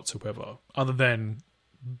Anthony whatsoever, other than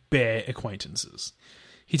bare acquaintances.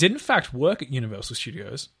 He did in fact work at Universal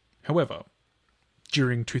Studios, however,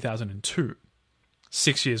 during 2002,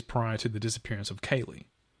 6 years prior to the disappearance of Kaylee.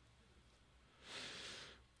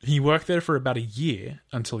 He worked there for about a year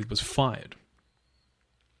until he was fired.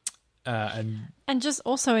 And just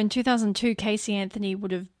also in 2002, Casey Anthony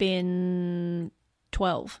would have been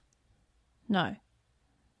 12. No,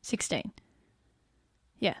 16.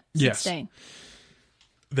 Yeah, 16. Yes,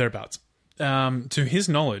 thereabouts. To his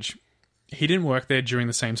knowledge, he didn't work there during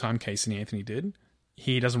the same time Casey Anthony did.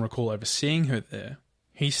 He doesn't recall ever seeing her there.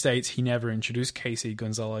 He states he never introduced Casey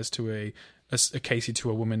Gonzalez to a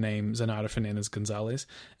woman named Zenaida Fernandez Gonzalez,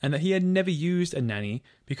 and that he had never used a nanny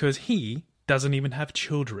because he doesn't even have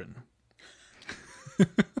children.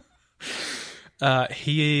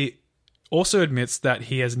 He also admits that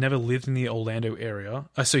he has never lived in the Orlando area.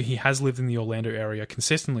 So he has lived in the Orlando area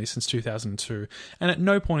consistently since 2002, and at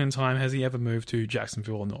no point in time has he ever moved to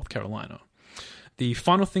Jacksonville or North Carolina. The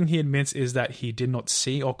final thing he admits is that he did not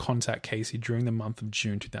see or contact Casey during the month of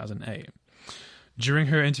June 2008. During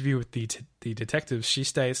her interview with the detectives, she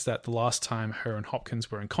states that the last time her and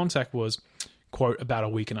Hopkins were in contact was, quote, about a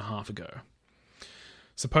week and a half ago.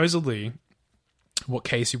 Supposedly, what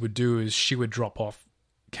Casey would do is she would drop off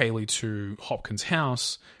Kaylee to Hopkins'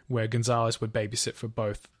 house, where Gonzalez would babysit for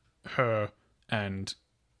both her and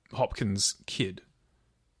Hopkins' kid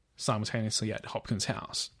simultaneously at Hopkins'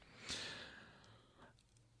 house.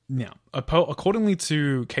 Now, accordingly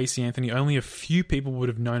to Casey Anthony, only a few people would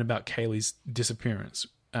have known about Kaylee's disappearance.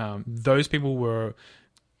 Those people were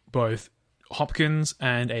both Hopkins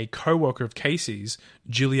and a co-worker of Casey's,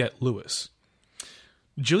 Juliette Lewis.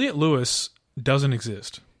 Juliette Lewis doesn't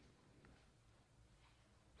exist.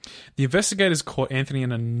 The investigators caught Anthony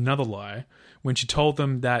in another lie when she told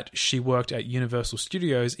them that she worked at Universal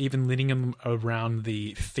Studios, even leading them around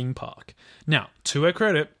the theme park. Now, to her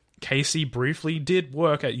credit, Casey briefly did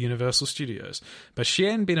work at Universal Studios, but she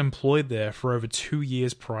hadn't been employed there for over 2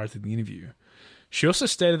 years prior to the interview. She also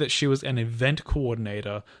stated that she was an event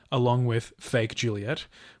coordinator along with fake Juliet,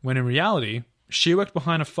 when in reality, she worked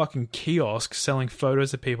behind a fucking kiosk selling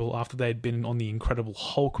photos of people after they'd been on the Incredible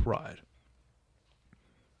Hulk ride.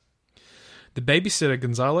 The babysitter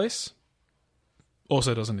Gonzalez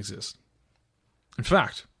also doesn't exist. In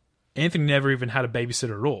fact, Anthony never even had a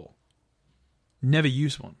babysitter at all. Never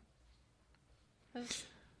used one. I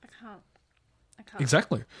can't.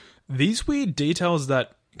 Exactly. These weird details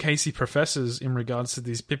that Casey professes in regards to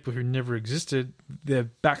these people who never existed,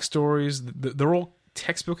 their backstories, they're all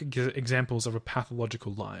textbook examples of a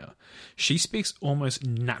pathological liar. She speaks almost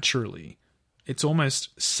naturally. It's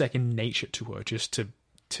almost second nature to her just to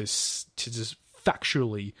just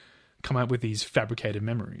factually come up with these fabricated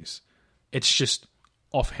memories. It's just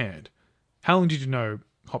offhand. How long did you know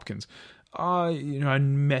Hopkins? I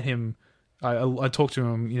met him. I talked to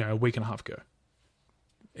him, a week and a half ago.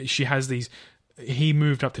 She has these. He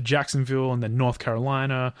moved up to Jacksonville and then North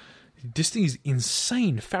Carolina. Just these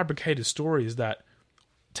insane fabricated stories that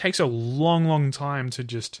takes a long, long time to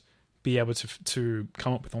just be able to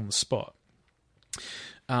come up with on the spot.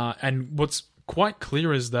 And what's quite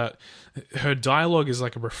clear is that her dialogue is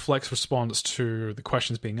like a reflex response to the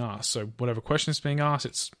questions being asked. So whatever question is being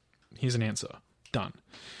asked, here's an answer. Done.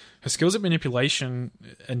 Her skills at manipulation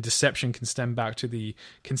and deception can stem back to the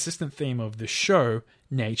consistent theme of the show,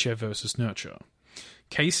 nature versus nurture.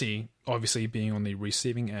 Casey, obviously being on the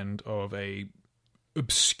receiving end of a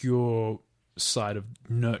obscure side of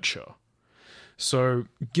nurture. So,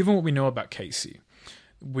 given what we know about Casey,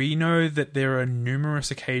 we know that there are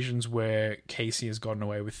numerous occasions where Casey has gotten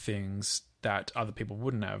away with things that other people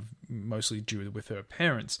wouldn't have, mostly due with her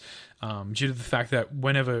parents, due to the fact that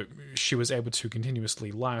whenever she was able to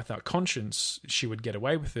continuously lie without conscience, she would get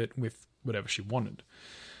away with it with whatever she wanted.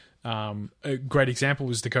 A great example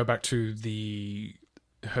was to go back to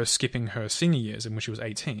her skipping her senior years in when she was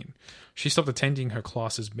 18. She stopped attending her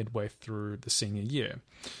classes midway through the senior year.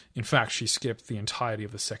 In fact, she skipped the entirety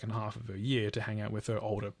of the second half of her year to hang out with her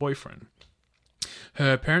older boyfriend.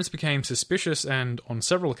 Her parents became suspicious, and on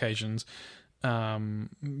several occasions,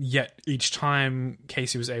 yet each time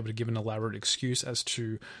Casey was able to give an elaborate excuse as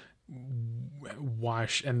to why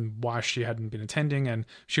she hadn't been attending, and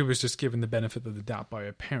she was just given the benefit of the doubt by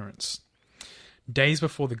her parents. Days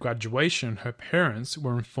before the graduation, her parents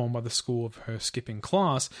were informed by the school of her skipping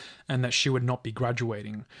class and that she would not be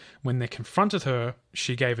graduating. When they confronted her,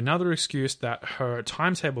 she gave another excuse that her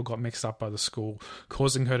timetable got mixed up by the school,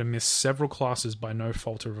 causing her to miss several classes by no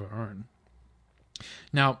fault of her own.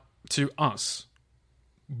 Now, to us,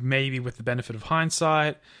 maybe with the benefit of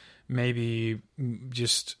hindsight, maybe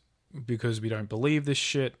just because we don't believe this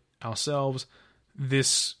shit ourselves,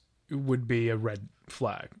 this would be a red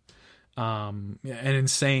flag. An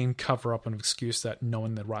insane cover-up and excuse that no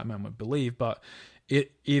one in their right mind would believe, but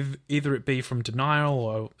either it be from denial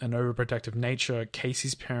or an overprotective nature,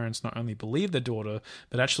 Casey's parents not only believed their daughter,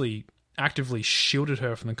 but actually actively shielded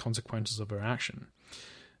her from the consequences of her action.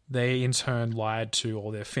 They in turn lied to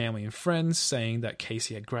all their family and friends, saying that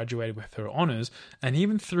Casey had graduated with her honors, and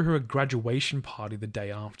even threw her a graduation party the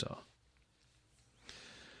day after.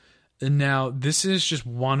 And now, this is just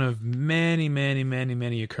one of many, many, many,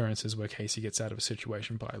 many occurrences where Casey gets out of a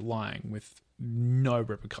situation by lying with no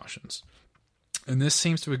repercussions. And this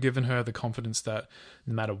seems to have given her the confidence that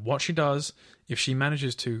no matter what she does, if she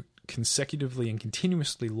manages to consecutively and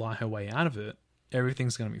continuously lie her way out of it,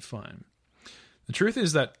 everything's going to be fine. The truth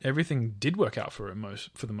is that everything did work out for her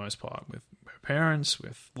for the most part, with her parents,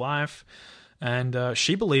 with life, and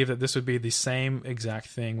she believed that this would be the same exact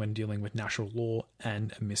thing when dealing with natural law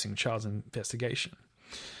and a missing child's investigation.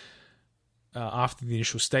 After the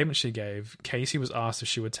initial statement she gave, Casey was asked if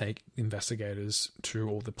she would take investigators to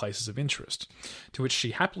all the places of interest, to which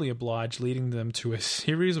she happily obliged, leading them to a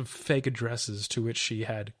series of fake addresses to which she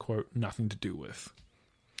had, quote, nothing to do with.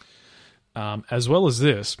 As well as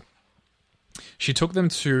this, she took them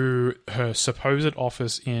to her supposed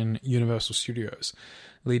office in Universal Studios,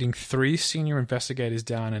 leading 3 senior investigators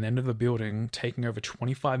down an end of the building, taking over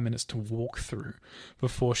 25 minutes to walk through,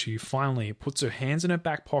 before she finally puts her hands in her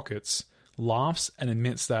back pockets, laughs, and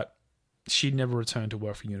admits that she'd never returned to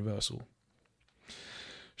work for Universal.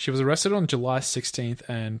 She was arrested on July 16th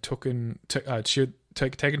and taken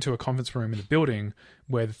to a conference room in the building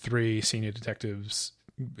where the 3 senior detectives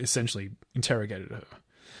essentially interrogated her.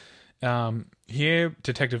 Here,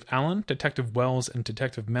 Detective Allen, Detective Wells, and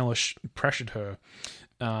Detective Mellish pressured her,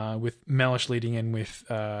 with Mellish leading in with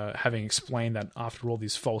having explained that after all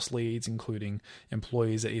these false leads, including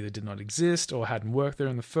employees that either did not exist or hadn't worked there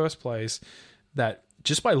in the first place, that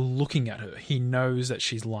just by looking at her, he knows that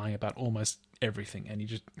she's lying about almost everything. And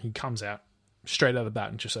he comes out straight out of the bat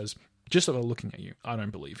and just says, just by looking at you, I don't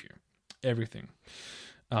believe you. Everything.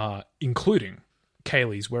 Including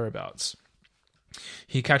Kaylee's whereabouts.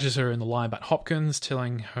 He catches her in the lie about Hopkins,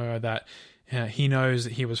 telling her that he knows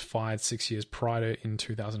that he was fired 6 years prior in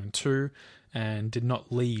 2002 and did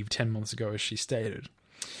not leave 10 months ago as she stated.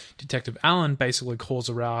 Detective Allen basically calls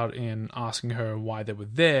her out in asking her why they were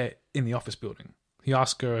there in the office building. He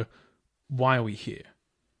asks her, why are we here?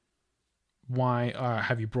 Why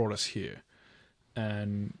have you brought us here?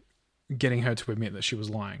 And getting her to admit that she was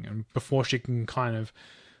lying. And before she can kind of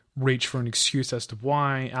reach for an excuse as to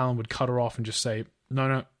why, Allen would cut her off and just say,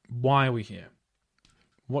 no, why are we here?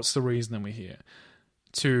 What's the reason that we're here?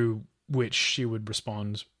 To which she would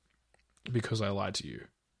respond, because I lied to you.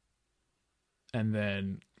 And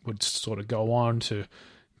then would sort of go on to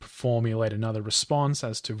formulate another response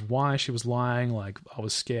as to why she was lying, like, I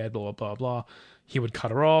was scared, blah, blah, blah. He would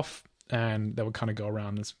cut her off, and they would kind of go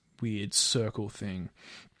around this weird circle thing.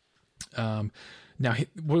 Now,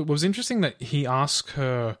 what was interesting that he asked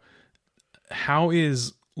her, how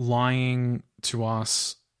is lying to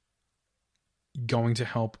us going to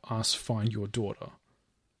help us find your daughter?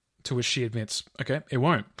 To which she admits, okay, it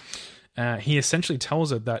won't. He essentially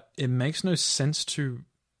tells her that it makes no sense to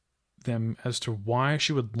them as to why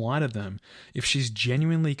she would lie to them if she's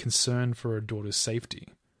genuinely concerned for her daughter's safety.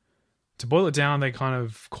 To boil it down, they kind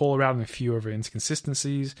of call her out on a few of her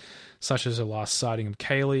inconsistencies, such as her last sighting of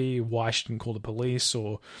Kaylee, why she didn't call the police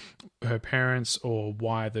or her parents, or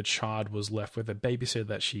why the child was left with a babysitter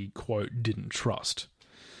that she, quote, didn't trust.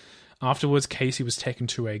 Afterwards, Casey was taken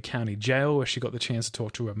to a county jail where she got the chance to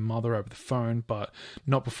talk to her mother over the phone, but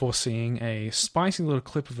not before seeing a spicy little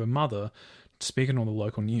clip of her mother speaking on the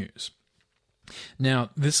local news. Now,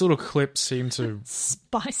 this little clip seemed to...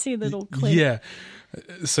 Spicy little clip. Yeah.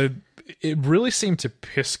 So it really seemed to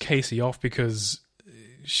piss Casey off because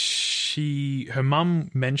her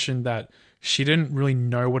mum mentioned that she didn't really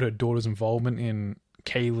know what her daughter's involvement in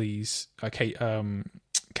Kaylee's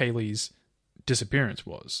disappearance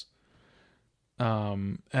was.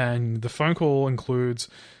 And the phone call includes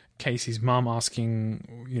Casey's mum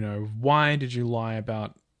asking, why did you lie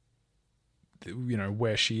about,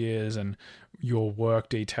 where she is and your work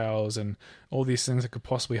details and all these things that could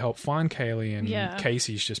possibly help find Kaylee. And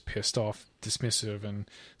Casey's just pissed off, dismissive, and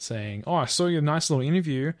saying, I saw your nice little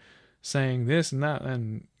interview saying this and that,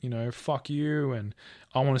 and, fuck you, and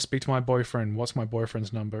I want to speak to my boyfriend. What's my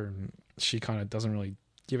boyfriend's number? And she kind of doesn't really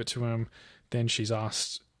give it to him. Then she's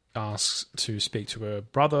asks to speak to her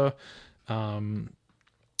brother,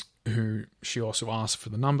 who she also asked for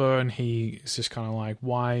the number, and he is just kind of like,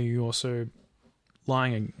 why are you also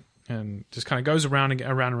lying? And just kind of goes around,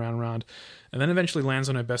 and then eventually lands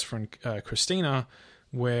on her best friend, Christina,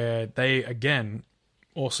 where they, again,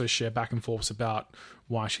 also share back and forths about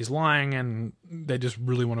why she's lying, and they just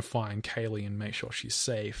really want to find Kaylee and make sure she's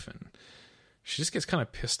safe. And she just gets kind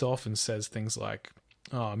of pissed off and says things like,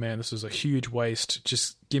 oh man, this was a huge waste.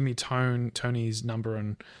 Just give me Tony's number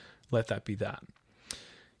and let that be that.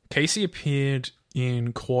 Casey appeared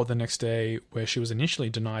in court the next day, where she was initially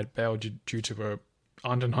denied bail due to her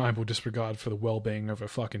undeniable disregard for the well-being of her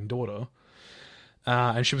fucking daughter.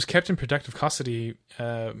 And she was kept in protective custody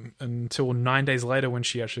until 9 days later, when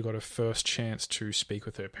she actually got her first chance to speak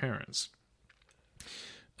with her parents.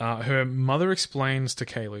 Her mother explains to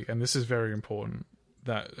Kaylee, and this is very important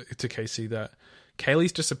to Casey, that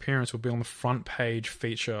Kaylee's disappearance will be on the front page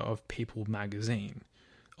feature of People magazine,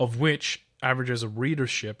 of which averages a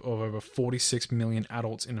readership of over 46 million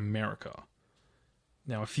adults in America.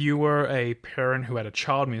 Now, if you were a parent who had a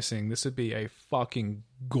child missing, this would be a fucking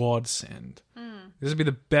godsend. This would be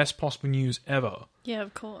the best possible news ever. Yeah,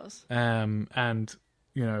 of course. And,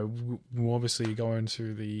 we'll obviously go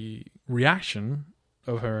into the reaction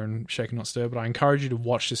of her and Shake Not Stir, but I encourage you to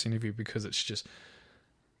watch this interview because it's just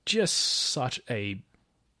such a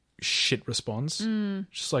shit response.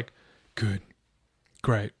 Just like, good,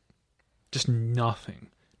 great, just nothing,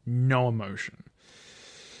 no emotion.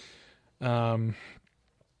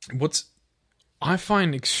 What's I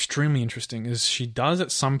find extremely interesting is she does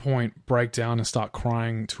at some point break down and start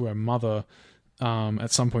crying to her mother at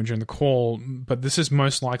some point during the call, but this is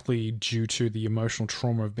most likely due to the emotional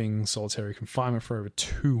trauma of being in solitary confinement for over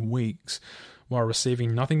 2 weeks while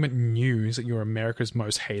receiving nothing but news that you're America's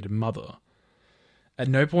most hated mother. At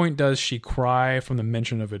no point does she cry from the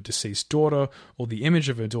mention of her deceased daughter or the image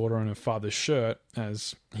of her daughter on her father's shirt,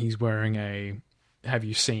 as he's wearing a "Have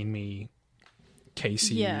you seen me,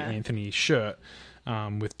 Casey Anthony" shirt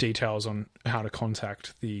with details on how to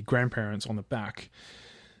contact the grandparents on the back.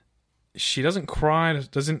 She doesn't cry,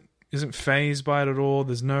 isn't fazed by it at all.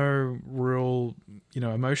 There's no real,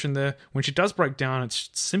 emotion there. When she does break down, it's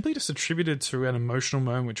simply just attributed to an emotional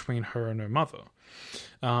moment between her and her mother.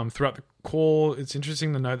 Throughout the call, it's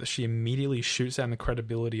interesting to note that she immediately shoots down the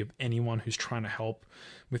credibility of anyone who's trying to help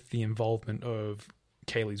with the involvement of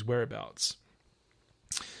Kaylee's whereabouts.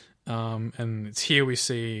 And it's here we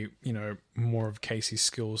see, more of Casey's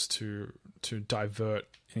skills to divert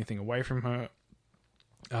anything away from her.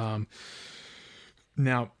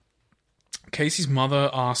 Now, Casey's mother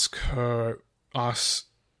asks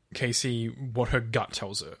Casey what her gut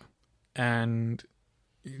tells her. And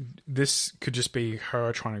this could just be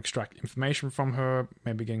her trying to extract information from her,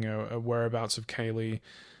 maybe getting a whereabouts of Kaylee.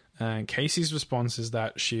 And Casey's response is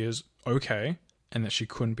that she is okay and that she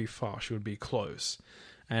couldn't be far, she would be close.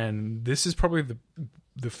 And this is probably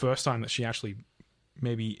the first time that she actually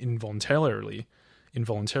maybe involuntarily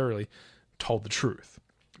told the truth,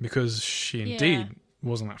 because she indeed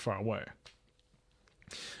wasn't that far away.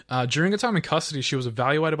 During her time in custody, she was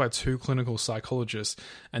evaluated by 2 clinical psychologists,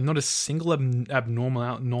 and not a single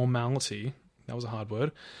abnormality, that was a hard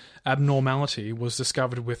word, abnormality was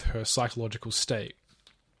discovered with her psychological state.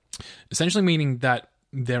 Essentially meaning that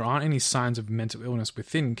there aren't any signs of mental illness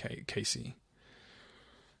within Casey.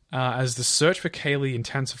 As the search for Kaylee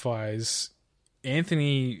intensifies,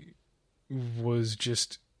 Anthony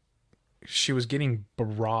she was getting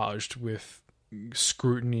barraged with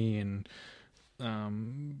scrutiny and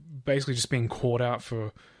basically just being caught out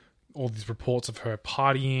for all these reports of her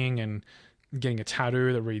partying and getting a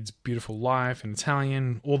tattoo that reads "Beautiful Life" in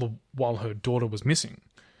Italian, while her daughter was missing.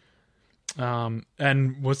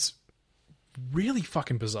 And what's really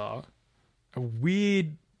fucking bizarre, a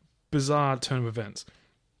weird, bizarre turn of events.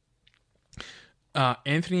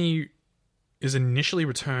 Anthony is initially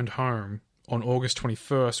returned home on August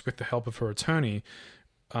 21st with the help of her attorney,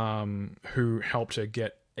 who helped her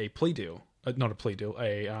get a plea deal. Not a plea deal,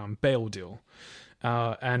 a bail deal.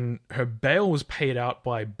 And her bail was paid out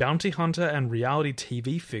by bounty hunter and reality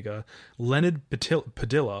TV figure Leonard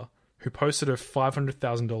Padilla, who posted a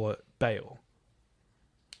 $500,000 bail.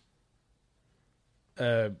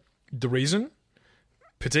 The reason?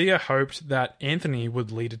 Padilla hoped that Anthony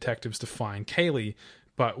would lead detectives to find Kaylee,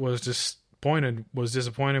 but was disappointed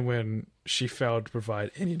when she failed to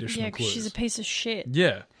provide any additional clues. Yeah, she's a piece of shit.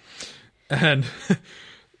 Yeah. And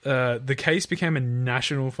the case became a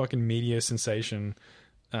national fucking media sensation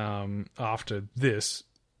after this,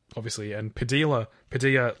 obviously. And Padilla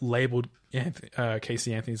labeled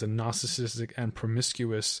Casey Anthony as a narcissistic and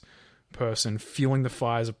promiscuous person, fueling the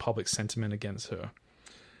fires of public sentiment against her.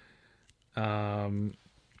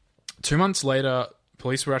 2 months later,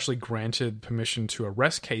 police were actually granted permission to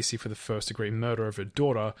arrest Casey for the first-degree murder of her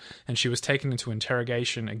daughter, and she was taken into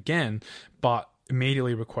interrogation again, but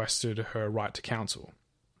immediately requested her right to counsel.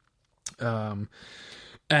 And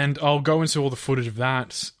I'll go into all the footage of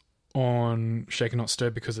that on Shaken Not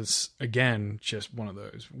Stirred because it's, again, just one of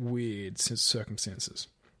those weird circumstances.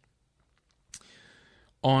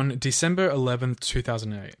 On December 11th,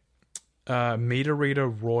 2008, meter reader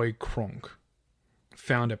Roy Kronk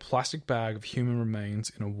found a plastic bag of human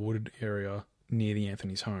remains in a wooded area near the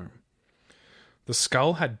Anthony's home. The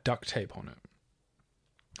skull had duct tape on it.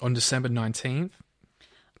 On December 19th...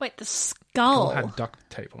 Wait, the skull had duct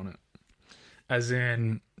tape on it. As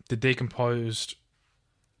in, the decomposed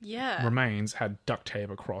remains had duct tape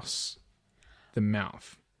across the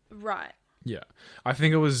mouth. Right. Yeah. I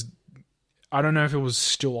think it was... I don't know if it was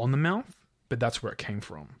still on the mouth, but that's where it came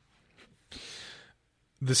from.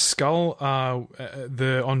 The skull,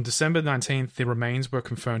 on December 19th, the remains were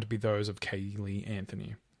confirmed to be those of Kaylee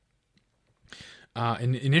Anthony.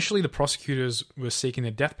 Initially, the prosecutors were seeking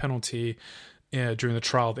the death penalty during the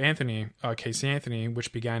trial of Casey Anthony,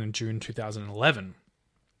 which began in June 2011.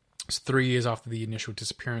 It's 3 years after the initial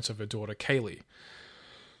disappearance of her daughter, Kaylee.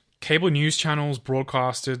 Cable news channels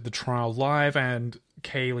broadcasted the trial live, and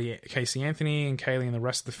Casey Anthony and Kaylee and the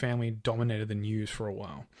rest of the family dominated the news for a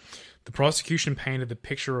while. The prosecution painted the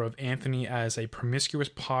picture of Anthony as a promiscuous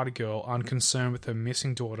party girl, unconcerned with her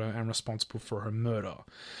missing daughter and responsible for her murder.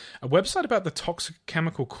 A website about the toxic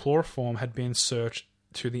chemical chloroform had been searched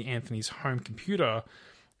to the Anthony's home computer,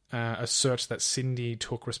 a search that Cindy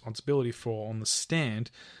took responsibility for on the stand,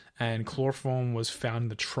 and chloroform was found in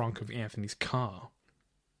the trunk of Anthony's car.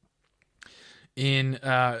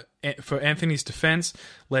 For Anthony's defense,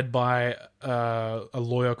 led by a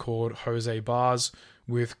lawyer called Jose Bars,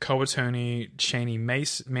 with co-attorney Cheney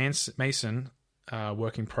Mason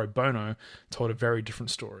working pro bono, told a very different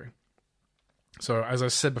story. So, as I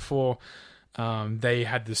said before, they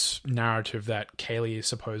had this narrative that Kaylee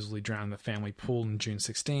supposedly drowned in the family pool on June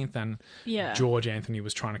 16th, and George Anthony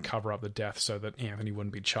was trying to cover up the death so that Anthony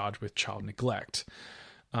wouldn't be charged with child neglect.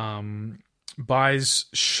 Baez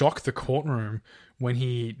shocked the courtroom when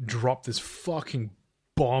he dropped this fucking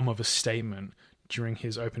bomb of a statement during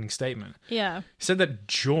his opening statement. Yeah. He said that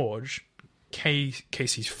George,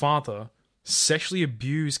 Casey's father, sexually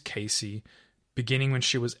abused Casey beginning when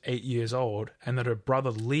she was 8 years old, and that her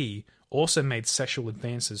brother Lee also made sexual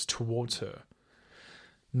advances towards her.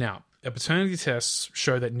 Now, a paternity test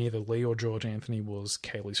showed that neither Lee or George Anthony was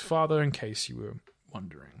Kaylee's father, in case you were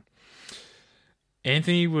wondering.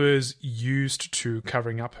 Anthony was used to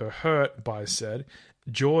covering up her hurt, Baez said.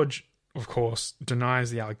 George, of course,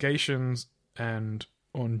 denies the allegations, and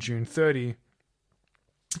on June 30,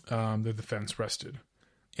 the defense rested.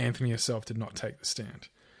 Anthony herself did not take the stand.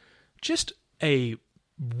 Just a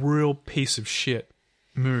real piece of shit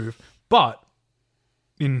move, but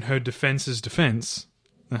in her defense's defense,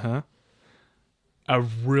 a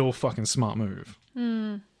real fucking smart move.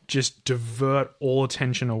 Just divert all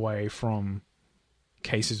attention away from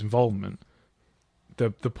Casey's involvement. The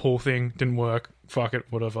pool thing didn't work. Fuck it,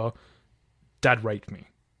 whatever. Dad raped me.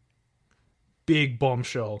 Big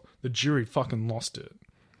bombshell. The jury fucking lost it.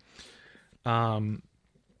 On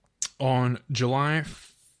July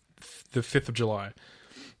the 5th of July,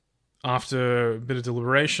 after a bit of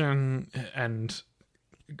deliberation, and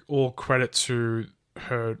all credit to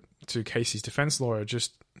Casey's defense lawyer,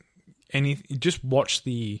 just watch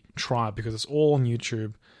the trial because it's all on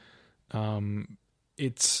YouTube.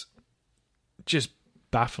 It's just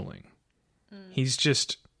baffling. He's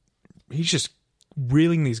just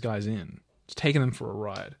reeling these guys in, taking them for a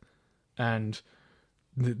ride, and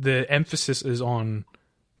the emphasis is on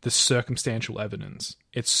the circumstantial evidence.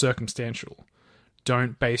 It's circumstantial.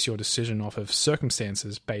 Don't base your decision off of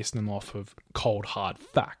circumstances, base them off of cold, hard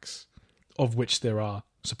facts. of which there are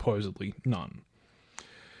supposedly none.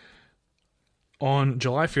 On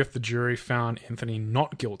July 5th, the jury found Anthony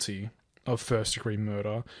not guilty of first-degree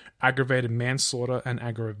murder, aggravated manslaughter, and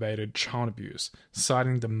aggravated child abuse,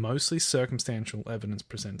 citing the mostly circumstantial evidence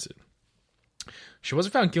presented. She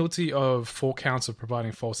wasn't found guilty of 4 counts of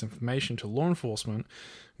providing false information to law enforcement,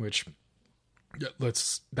 which,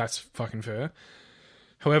 that's fucking fair.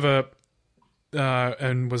 However,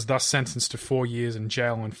 and was thus sentenced to 4 years in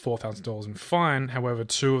jail and $4,000 in fine. However,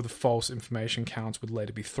 2 of the false information counts would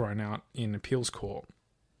later be thrown out in appeals court.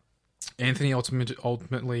 Anthony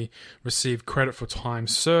ultimately received credit for time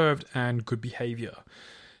served and good behavior.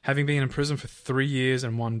 Having been in prison for 3 years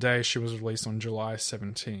and 1 day, she was released on July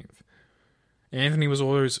 17th. Anthony was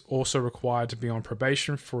also required to be on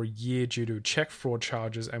probation for a year due to check fraud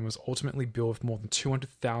charges and was ultimately billed with more than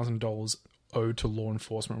 $200,000 owed to law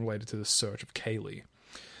enforcement related to the search of Kaylee.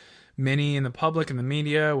 Many in the public and the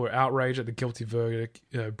media were outraged at the guilty verdict,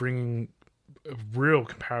 bringing real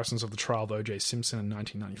comparisons of the trial of O.J. Simpson in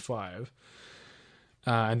 1995.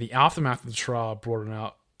 And the aftermath of the trial brought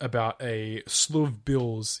out about a slew of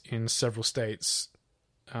bills in several states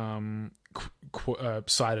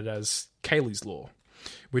cited as Kaylee's Law,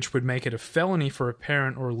 which would make it a felony for a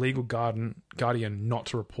parent or a legal guardian not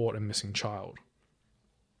to report a missing child.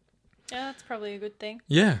 Yeah, that's probably a good thing.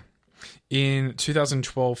 Yeah. In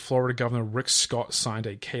 2012, Florida Governor Rick Scott signed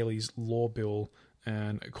a Kaylee's Law bill,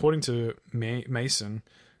 and according to Mason,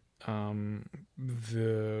 one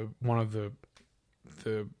of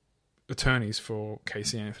the attorneys for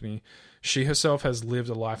Casey Anthony, she herself has lived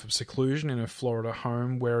a life of seclusion in a Florida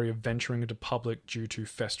home, wary of venturing into public due to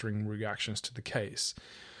festering reactions to the case.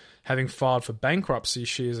 Having filed for bankruptcy,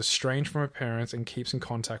 she is estranged from her parents and keeps in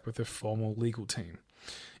contact with her formal legal team.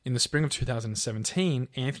 In the spring of 2017,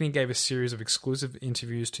 Anthony gave a series of exclusive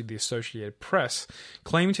interviews to the Associated Press,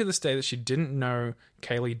 claiming to this day that she didn't know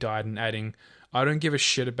Kaylee died and adding, "I don't give a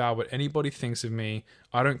shit about what anybody thinks of me.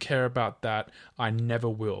 I don't care about that. I never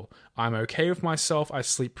will. I'm okay with myself. I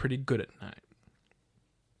sleep pretty good at night."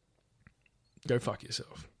 Go fuck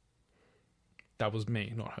yourself. That was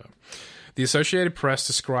me, not her. The Associated Press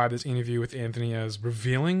described this interview with Anthony as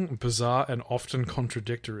revealing, bizarre, and often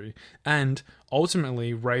contradictory, and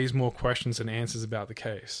ultimately raised more questions than answers about the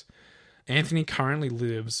case. Anthony currently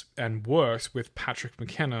lives and works with Patrick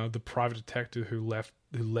McKenna, the private detective who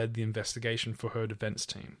led the investigation for her defense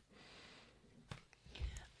team.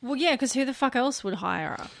 Well, yeah, because who the fuck else would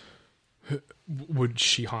hire her? Would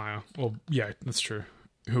she hire? Well, yeah, that's true.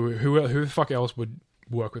 Who the fuck else would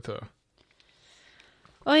work with her?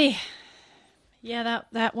 Oh, yeah,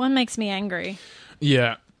 that one makes me angry.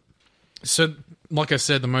 Yeah. So, like I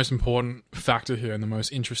said, the most important factor here and the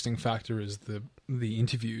most interesting factor is the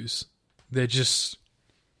interviews. They're just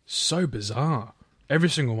so bizarre. Every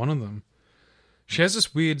single one of them. She has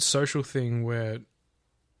this weird social thing where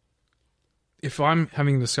if I'm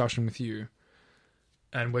having a discussion with you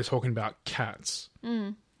and we're talking about cats.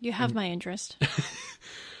 You have my interest.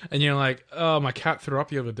 And you're like, "Oh, my cat threw up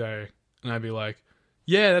the other day." And I'd be like,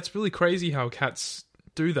 "Yeah, that's really crazy how cats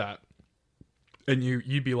do that." And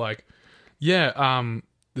you'd be like, "Yeah,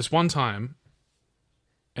 this one time,"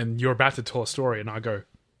 and you're about to tell a story, and I go,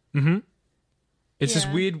 "Mm-hmm." It's this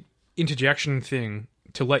weird interjection thing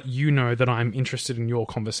to let you know that I'm interested in your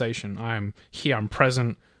conversation. I'm here, I'm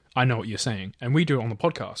present, I know what you're saying. And we do it on the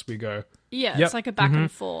podcast. We go, yeah, it's like a back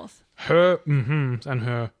and forth. Her mm-hmm and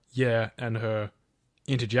her yeah and her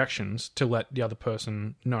interjections to let the other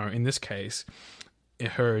person know. In this case,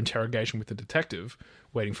 her interrogation with the detective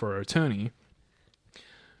waiting for her attorney,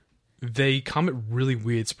 they come at really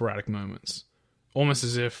weird sporadic moments, almost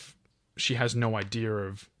as if she has no idea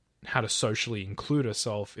of how to socially include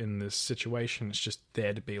herself in this situation. It's just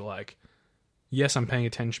there to be like, yes, I'm paying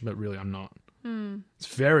attention, but really I'm not.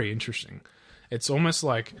 It's very interesting. It's almost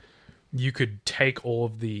like you could take all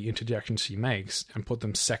of the interjections she makes and put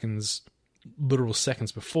them literal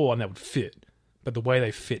seconds before, and that would fit. But the way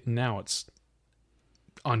they fit now, it's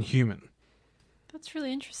unhuman. That's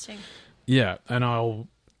really interesting. Yeah, and I'll,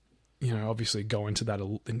 obviously go into that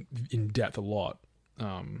in depth a lot.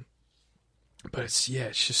 But it's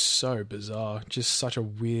just so bizarre. Just such a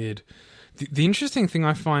weird... The interesting thing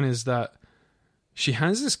I find is that she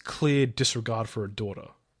has this clear disregard for her daughter,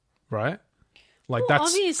 right? Like, that's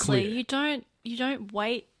obviously clear. you don't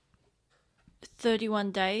wait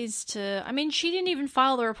 31 days to... I mean, she didn't even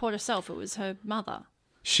file the report herself. It was her mother.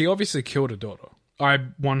 She obviously killed her daughter. I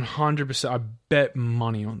 100%... I bet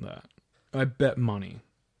money on that. I bet money.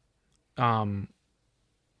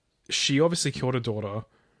 She obviously killed her daughter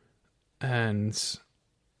and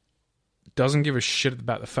doesn't give a shit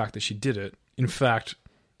about the fact that she did it. In fact,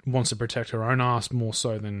 wants to protect her own ass more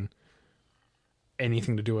so than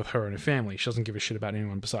anything to do with her and her family. She doesn't give a shit about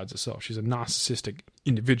anyone besides herself. She's a narcissistic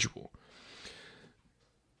individual.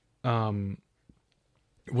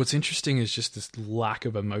 What's interesting is just this lack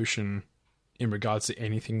of emotion in regards to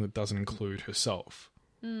anything that doesn't include herself.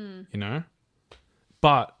 You know?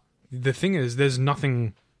 But the thing is, there's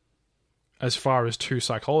nothing, as far as two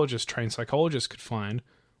psychologists, trained psychologists could find,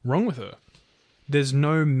 wrong with her. There's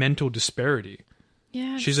no mental disparity.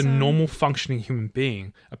 Yeah, she's a normal functioning human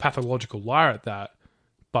being, a pathological liar at that,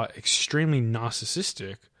 but extremely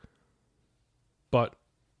narcissistic. But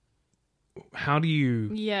how do you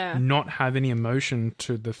not have any emotion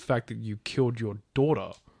to the fact that you killed your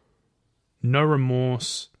daughter? No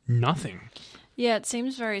remorse, nothing. Yeah, it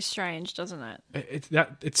seems very strange, doesn't it?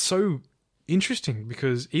 It's so interesting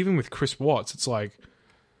because even with Chris Watts, it's like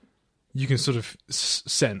you can sort of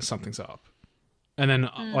sense something's up. And then,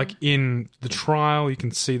 like, in the trial, you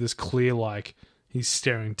can see this clear, like, he's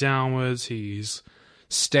staring downwards. He's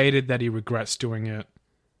stated that he regrets doing it.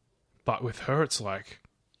 But with her, it's like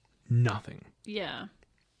nothing. Yeah.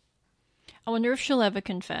 I wonder if she'll ever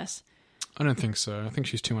confess. I don't think so. I think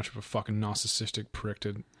she's too much of a fucking narcissistic prick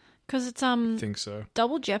to... Because it's think so.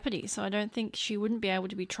 Double jeopardy, so I don't think she wouldn't be able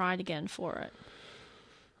to be tried again for it.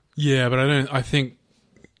 Yeah, but I think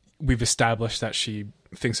we've established that she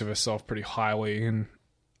thinks of herself pretty highly and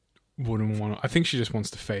wouldn't want to... I think she just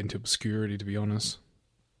wants to fade into obscurity, to be honest.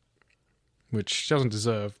 Which she doesn't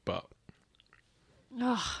deserve, but...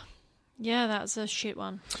 Oh, yeah, that's a shit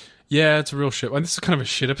one. Yeah, it's a real shit one. This is kind of a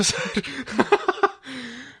shit episode.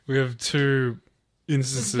 We have two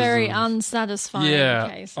instances. It's very unsatisfying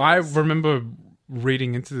cases. I remember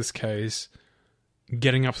reading into this case,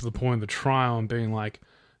 getting up to the point of the trial and being like,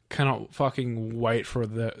 cannot fucking wait for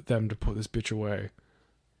them to put this bitch away.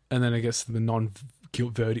 And then it gets to the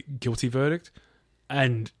non-guilty verdict.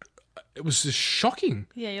 And it was just shocking.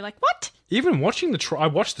 Yeah, you're like, what? Even watching I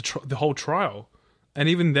watched the whole trial. And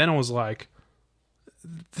even then I was like,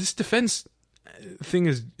 this defense thing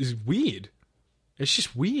is weird. It's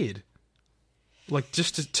just weird. Like,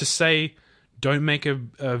 just to say, don't make a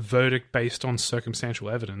verdict based on circumstantial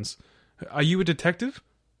evidence. Are you a detective?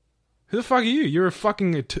 Who the fuck are you? You're a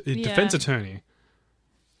fucking defense attorney.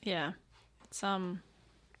 Yeah. It's,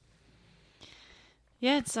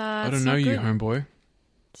 yeah, it's, I don't know you, homeboy.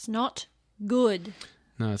 It's not good.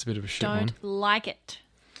 No, it's a bit of a shit one. Don't like it.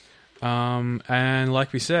 And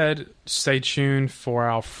like we said, stay tuned for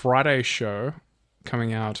our Friday show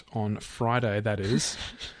coming out on Friday, that is.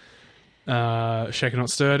 Shaken Not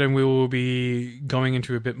Stirred, and we will be going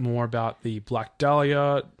into a bit more about the Black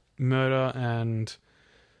Dahlia murder, and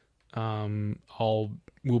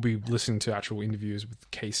we'll be listening to actual interviews with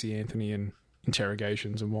Casey Anthony and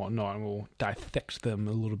interrogations and whatnot, and we'll dissect them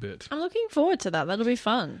a little bit. I'm looking forward to that. That'll be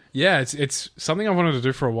fun. Yeah, it's something I wanted to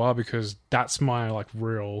do for a while because that's my like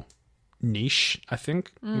real niche, I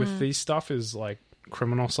think, with these stuff is like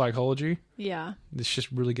criminal psychology. Yeah. This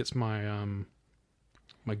just really gets my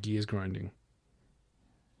my gears grinding.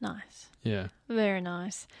 Nice. Yeah. Very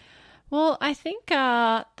nice. Well, I think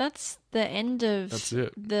that's the end of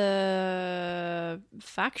the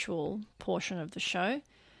factual portion of the show.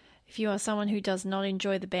 If you are someone who does not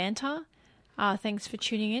enjoy the banter, thanks for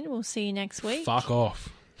tuning in. We'll see you next week. Fuck off.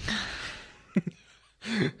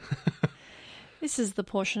 This is the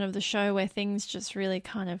portion of the show where things just really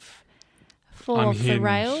kind of fall off the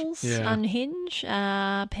rails, unhinge.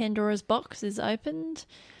 Pandora's box is opened.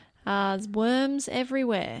 There's worms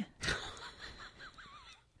everywhere.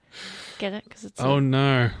 Get it? Because it's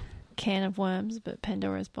a can of worms, but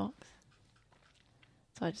Pandora's box.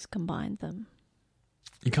 So I just combined them.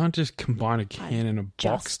 You can't just combine a can and a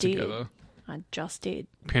box together. I just did.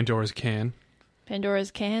 Pandora's can.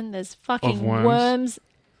 Pandora's can. There's fucking worms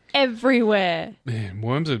everywhere. Man,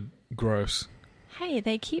 worms are gross. Hey,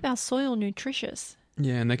 they keep our soil nutritious.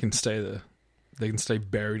 Yeah, and they can stay there. They can stay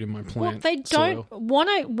buried in my plant. Well, they don't want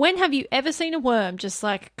to... When have you ever seen a worm just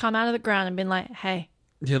like come out of the ground and been like, hey?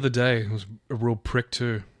 The other day, it was a real prick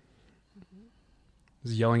too. He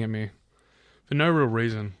was yelling at me for no real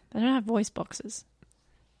reason. They don't have voice boxes.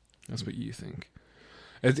 That's what you think.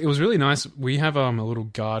 It was really nice. We have a little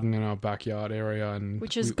garden in our backyard area, and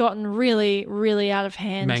which has gotten really, really out of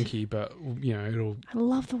hand. Manky, but you know it'll. I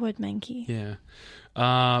love the word manky.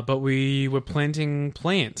 Yeah, but we were planting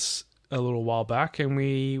plants a little while back, and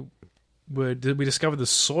we discovered the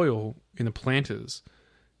soil in the planters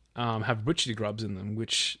have witchetty grubs in them,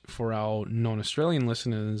 which for our non-Australian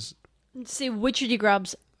listeners, see, witchetty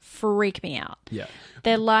grubs freak me out. Yeah,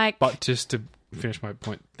 they're like. But just to finish my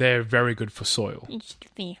point, they're very good for soil.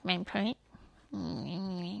 Finish my point.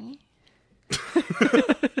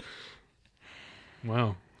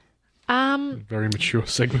 Wow. Very mature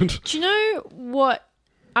segment. Do you know what?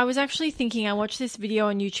 I was actually thinking, I watched this video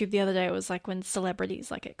on YouTube the other day. It was like when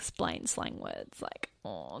celebrities like explain slang words, like,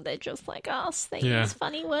 oh, they're just like us. They use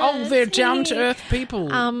funny words. Oh, they're down to earth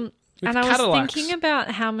people. And I was Cadillacs. thinking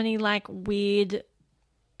about how many like weird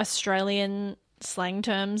Australian slang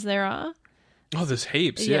terms there are. Oh, there's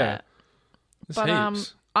heaps. Yeah. There's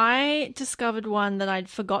heaps. I discovered one that I'd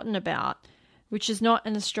forgotten about, which is not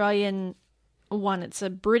an Australian one. It's a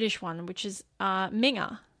British one, which is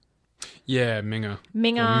minger. Yeah, minger.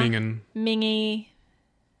 Minger. Or mingen. Mingy.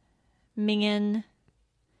 Mingen.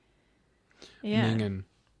 Yeah. Mingen.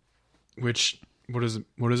 Which, what is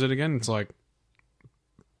it again? It's like...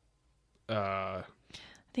 I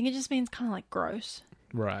think it just means kind of like gross.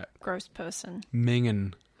 Right. Gross person.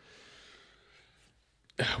 Mingen.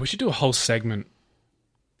 We should do a whole segment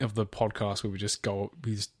of the podcast where we just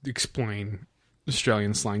explain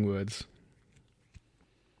Australian slang words.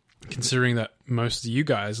 Considering that most of you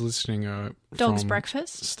guys listening are Dog's from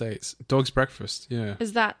breakfast? States. Dog's breakfast, yeah.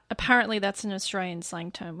 Is that, apparently that's an Australian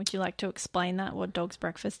slang term. Would you like to explain that, what dog's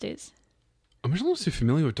breakfast is? I'm not too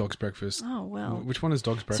familiar with dog's breakfast. Oh, well. Which one is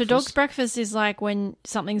dog's breakfast? So dog's breakfast is like when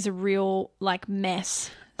something's a real, like,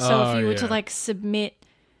 mess. So if you were to, like, submit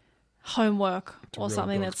homework or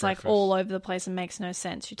something that's, like, all over the place and makes no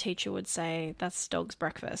sense, your teacher would say, that's dog's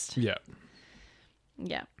breakfast. Yeah.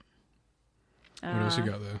 Yeah. What else you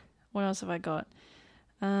got there? What else have I got?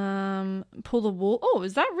 Pull the wool. Oh,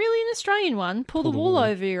 is that really an Australian one? Pull the wool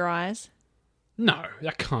over your eyes. No,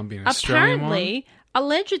 that can't be an Australian Apparently,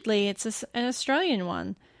 allegedly, it's an Australian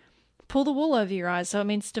one. Pull the wool over your eyes. So it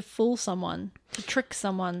means to fool someone, to trick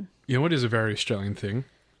someone. You know what is a very Australian thing?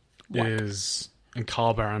 What? Is, and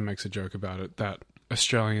Carl Barron makes a joke about it, that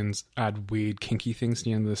Australians add weird, kinky things to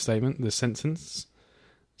the end of the sentence.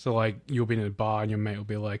 So, like, you'll be in a bar and your mate will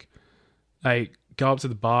be like, hey, go up to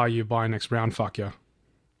the bar, you buy next round, fuck ya.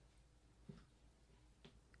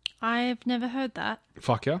 I've never heard that.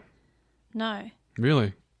 Fuck ya? No.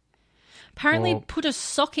 Really? Apparently, Well, put a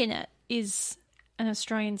sock in it is an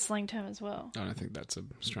Australian slang term as well. I don't think that's an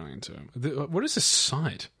Australian term. What is this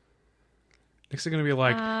site? Next they're going to be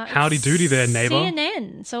like, howdy it's doody there, neighbour.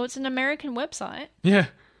 CNN, so it's an American website. Yeah.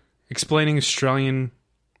 Explaining Australian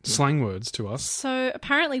slang words to us. So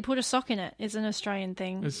apparently put a sock in it is an Australian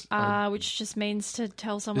thing, which just means to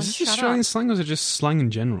tell someone Is to this shut Australian up. slang or is it just slang in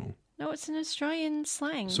general? No, it's an Australian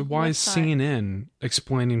slang. So why is website. CNN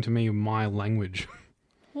explaining to me my language?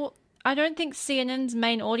 Well, I don't think CNN's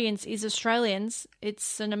main audience is Australians.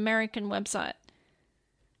 It's an American website.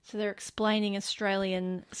 So they're explaining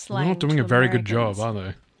Australian slang. They're not doing to a very good Americans. job, are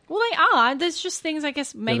they? Well, they are. There's just things, I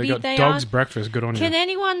guess, maybe yeah, they they got dog's are. breakfast. Good on Can you.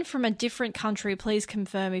 anyone from a different country please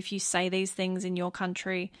confirm if you say these things in your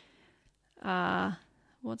country?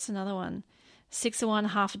 What's another one? 6 of one,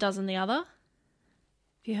 half a dozen the other. Have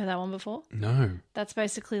you heard that one before? No. That's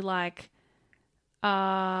basically like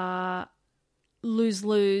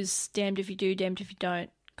lose-lose, damned if you do, damned if you don't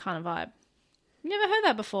kind of vibe. Never heard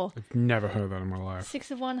that before. I've never heard that in my life.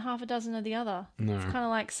 6 of one, half a dozen of the other. No. It's kind of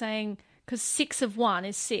like saying, because 6 of one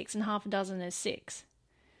is 6 and half a dozen is 6.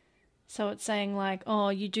 So it's saying like, oh,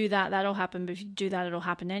 you do that, that'll happen, but if you do that, it'll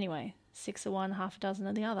happen anyway. 6 of one, half a dozen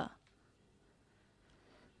of the other.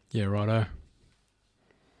 Yeah, righto.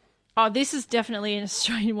 Oh, this is definitely an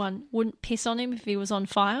Australian one. Wouldn't piss on him if he was on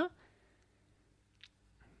fire.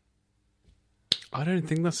 I don't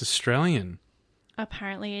think that's Australian.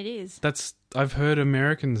 Apparently it is. I've heard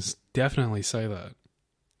Americans definitely say that.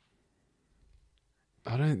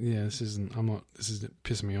 This is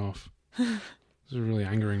pissing me off. This is really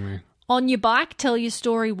angering me. On your bike, tell your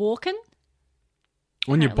story walking.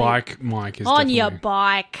 On your bike, Mike is On definitely... your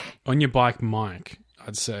bike. On your bike, Mike,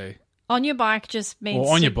 I'd say. On your bike just means...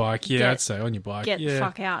 Or on your bike, yeah, I'd say on your bike. Get yeah. the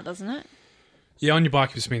fuck out, doesn't it? Yeah, on your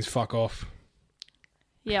bike just means fuck off.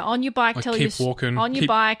 Yeah, on your bike, Like, tell keep walking. On your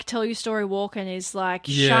bike, tell your story walking is like,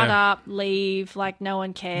 shut up, leave, like no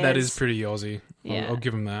one cares. That is pretty Aussie. Yeah. I'll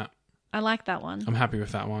give him that. I like that one. I'm happy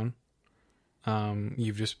with that one.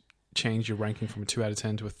 You've just changed your ranking from a 2 out of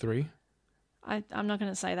 10 to a 3. I'm not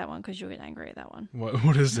going to say that one because you'll get angry at that one.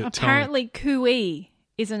 What is it? Apparently, cooey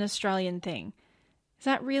is an Australian thing. Is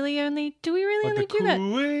that really only... Do we really only do that?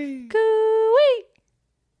 Cooey. Cooey!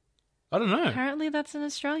 I don't know. Apparently, that's an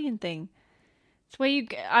Australian thing. It's where you...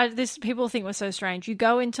 people think we're so strange. You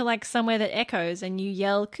go into like somewhere that echoes and you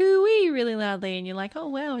yell cooey really loudly and you're like, oh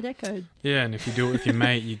wow, it echoed. Yeah, and if you do it with your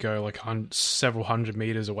mate, you go like several hundred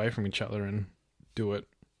meters away from each other and do it.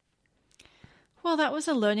 Well, Well, that was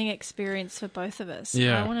a learning experience for both of us.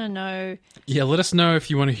 Yeah. I want to know. Yeah, let us know if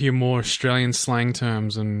you want to hear more Australian slang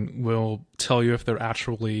terms, and we'll tell you if they're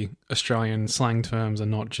actually Australian slang terms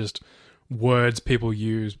and not just words people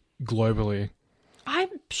use globally. I'm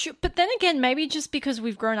sure, but then again, maybe just because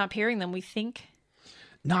we've grown up hearing them, we think.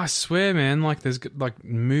 No, I swear, man. Like, there's like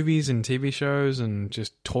movies and TV shows and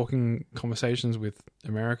just talking conversations with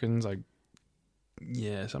Americans. Like,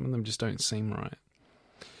 yeah, some of them just don't seem right.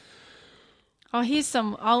 Oh, here's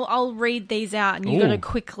some. I'll read these out, and you got to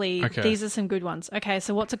quickly. Okay. These are some good ones. Okay,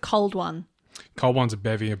 so what's a cold one? Cold one's a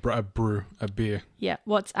bevy, a brew, a beer. Yeah.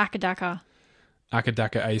 What's akadaka?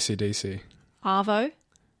 Akadaka, ACDC. Arvo.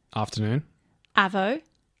 Afternoon. Avo.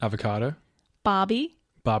 Avocado. Barbie.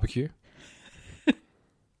 Barbecue.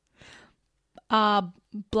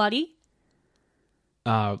 Bloody.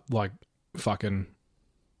 Like fucking.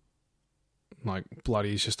 Like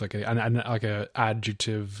bloody is just like a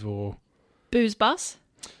adjective or. Booze bus.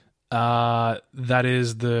 That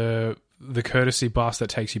is the courtesy bus that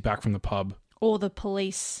takes you back from the pub. Or the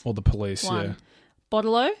police. Or the police, one. yeah.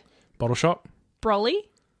 Bottle-o. Bottle shop. Brolly.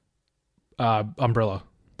 Umbrella.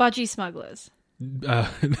 Budgie smugglers.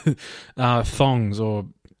 Thongs or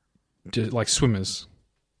just like swimmers.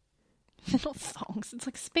 They're not thongs. It's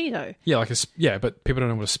like Speedo. Yeah, but people don't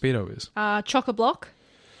know what a Speedo is. Chock-a-block.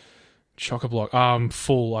 Chock-a-block.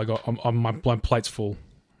 Full. I got my plate's full.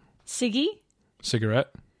 Ciggy.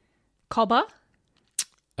 Cigarette. Cobber.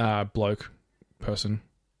 Bloke. Person.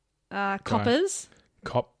 Coppers.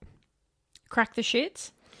 Cop. Crack the shits.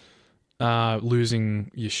 Losing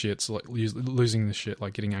your shits, like losing the shit,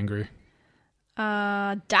 like getting angry.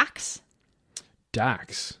 Dax.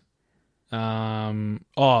 Dax.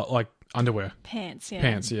 Like underwear. Pants, yeah.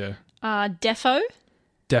 Pants, yeah. Defo.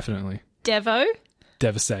 Definitely. Devo.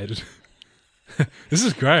 Devastated. This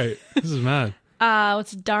is great. This is mad.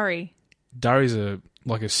 What's Durry? Durry's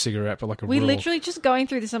like a cigarette, but like a real... literally just going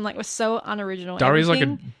through this, I'm like, we're so unoriginal. Durry's like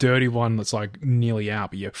a dirty one that's like nearly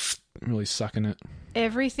out, but you're really sucking it.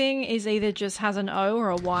 Everything is either just has an O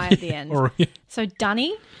or a Y at the end. Yeah. So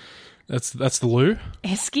Dunny. That's the loo.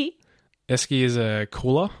 Esky. Esky is a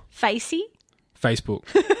cooler. Facey. Facebook.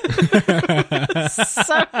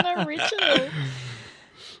 So unoriginal.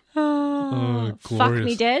 Fuck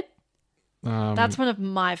Me Dead. That's one of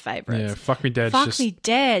my favourites. Yeah, Fuck Me Dead. Fuck Me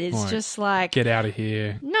Dead is just like... Get out of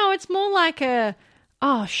here. No, it's more like a...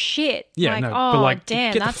 Oh, shit. Yeah, like, no, oh, but like,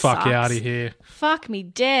 damn, get that the fuck sucks. out of here. Fuck Me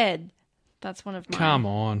Dead. That's one of mine. Come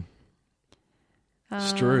on.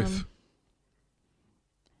 Struth.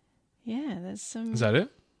 Yeah, there's some... Is that it?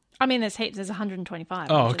 I mean, there's heaps. There's 125.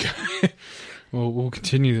 Oh, okay. Well, we'll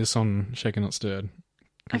continue this on Shaken Not Stirred.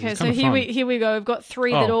 Okay, so here we go. We've got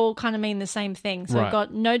three that all kind of mean the same thing. So we've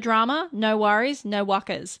got no drama, no worries, no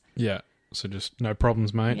wuckers. Yeah, so just no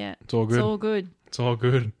problems, mate. Yeah. It's all good. It's all good. It's all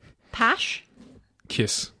good. Pash.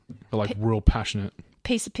 Kiss. But like real passionate.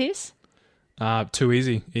 Piece of piss. Too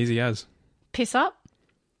easy. Easy as. Piss up.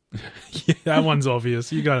 Yeah, that one's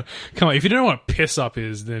obvious. You gotta... Come on, if you don't know what piss up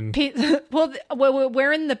is, then... Well,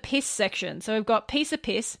 we're in the piss section. So we've got piece of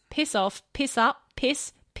piss, piss off, piss up,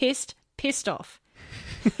 piss, pissed, pissed off.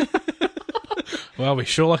 Well, we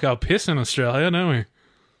sure like our piss in Australia, don't we?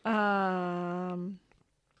 I'm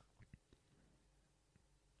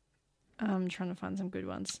trying to find some good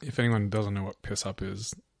ones. If anyone doesn't know what piss up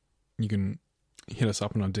is, you can hit us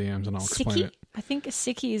up in our DMs and I'll explain it. I think a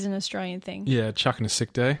sickie is an Australian thing. Yeah, chucking a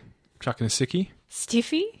sick day. Chucking a sickie.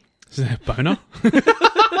 Stiffy? Is that a boner?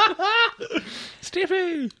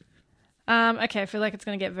 Stiffy! Okay, I feel like it's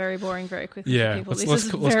going to get very boring very quickly for people. Let's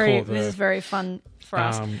call it this is very fun for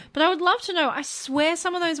us. But I would love to know, I swear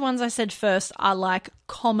some of those ones I said first are like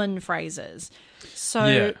common phrases.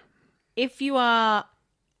 So if you are...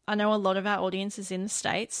 I know a lot of our audience is in the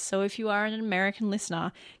States, so if you are an American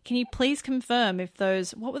listener, can you please confirm if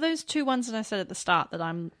those... What were those two ones that I said at the start that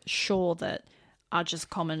I'm sure that are just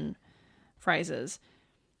common phrases?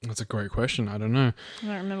 That's a great question. I don't know. I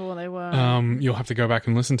don't remember what they were. You'll have to go back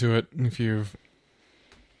and listen to it if you've...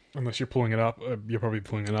 Unless you're pulling it up. You're probably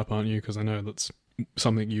pulling it up, aren't you? Because I know that's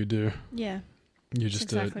something you do. Yeah. You're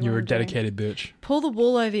just you're a dedicated bitch. Pull the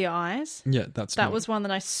wool over your eyes. Yeah, that was one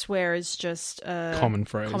that I swear is just a common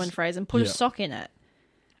phrase. And put a sock in it.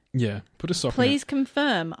 Yeah, put a sock in it. Please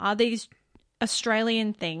confirm, are these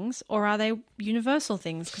Australian things or are they universal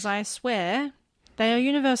things? Because I swear they are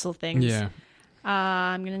universal things. Yeah.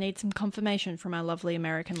 I'm going to need some confirmation from our lovely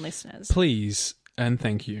American listeners. Please and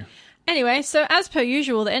thank you. Anyway, so as per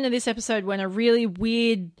usual, the end of this episode went a really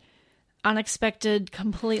weird, unexpected,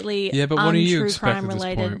 completely but what do you expect crime at this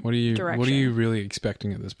related point? What are you really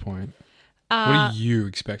expecting at this point? What are you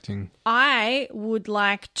expecting? I would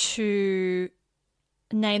like to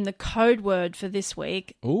name the code word for this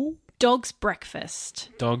week. Ooh. Dog's breakfast.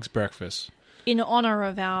 Dog's breakfast. In honour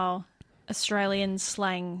of our Australian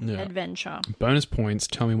slang adventure. Bonus points,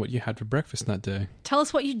 tell me what you had for breakfast that day. Tell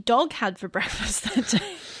us what your dog had for breakfast that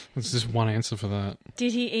day. There's just one answer for that.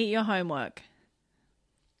 Did he eat your homework?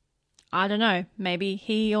 I don't know. Maybe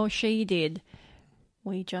he or she did.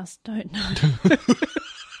 We just don't know.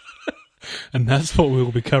 And that's what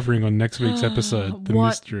we'll be covering on next week's episode.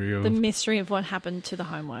 The mystery of what happened to the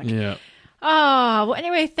homework. Yeah. Well,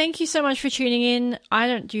 anyway, thank you so much for tuning in.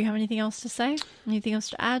 Do you have anything else to say? Anything else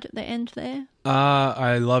to add at the end there?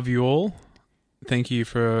 I love you all. Thank you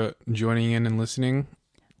for joining in and listening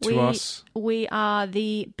to us. We are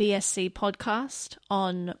the BSC podcast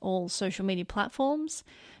on all social media platforms.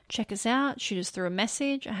 Check us out. Shoot us through a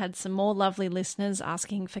message. I had some more lovely listeners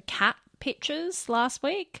asking for cat pictures last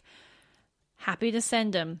week. Happy to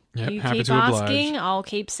send them. Yep, you happy keep to asking, oblige. I'll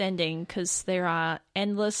keep sending because there are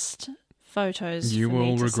endless photos you for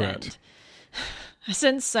me will to regret. Send. I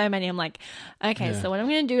sent so many. I'm like, okay, so what I'm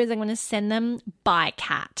going to do is I'm going to send them by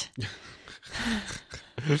cat.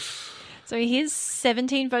 So here's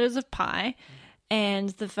 17 photos of Pi, and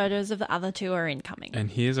the photos of the other 2 are incoming.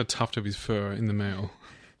 And here's a tuft of his fur in the mail.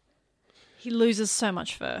 He loses so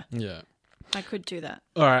much fur. Yeah. I could do that.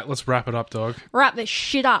 All right, let's wrap it up, dog. Wrap this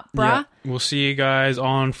shit up, bruh. Yeah. We'll see you guys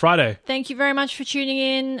on Friday. Thank you very much for tuning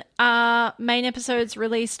in. Main episodes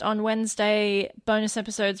released on Wednesday. Bonus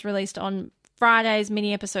episodes released on Fridays.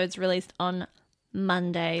 Mini episodes released on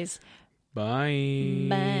Mondays. Bye.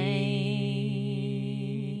 Bye.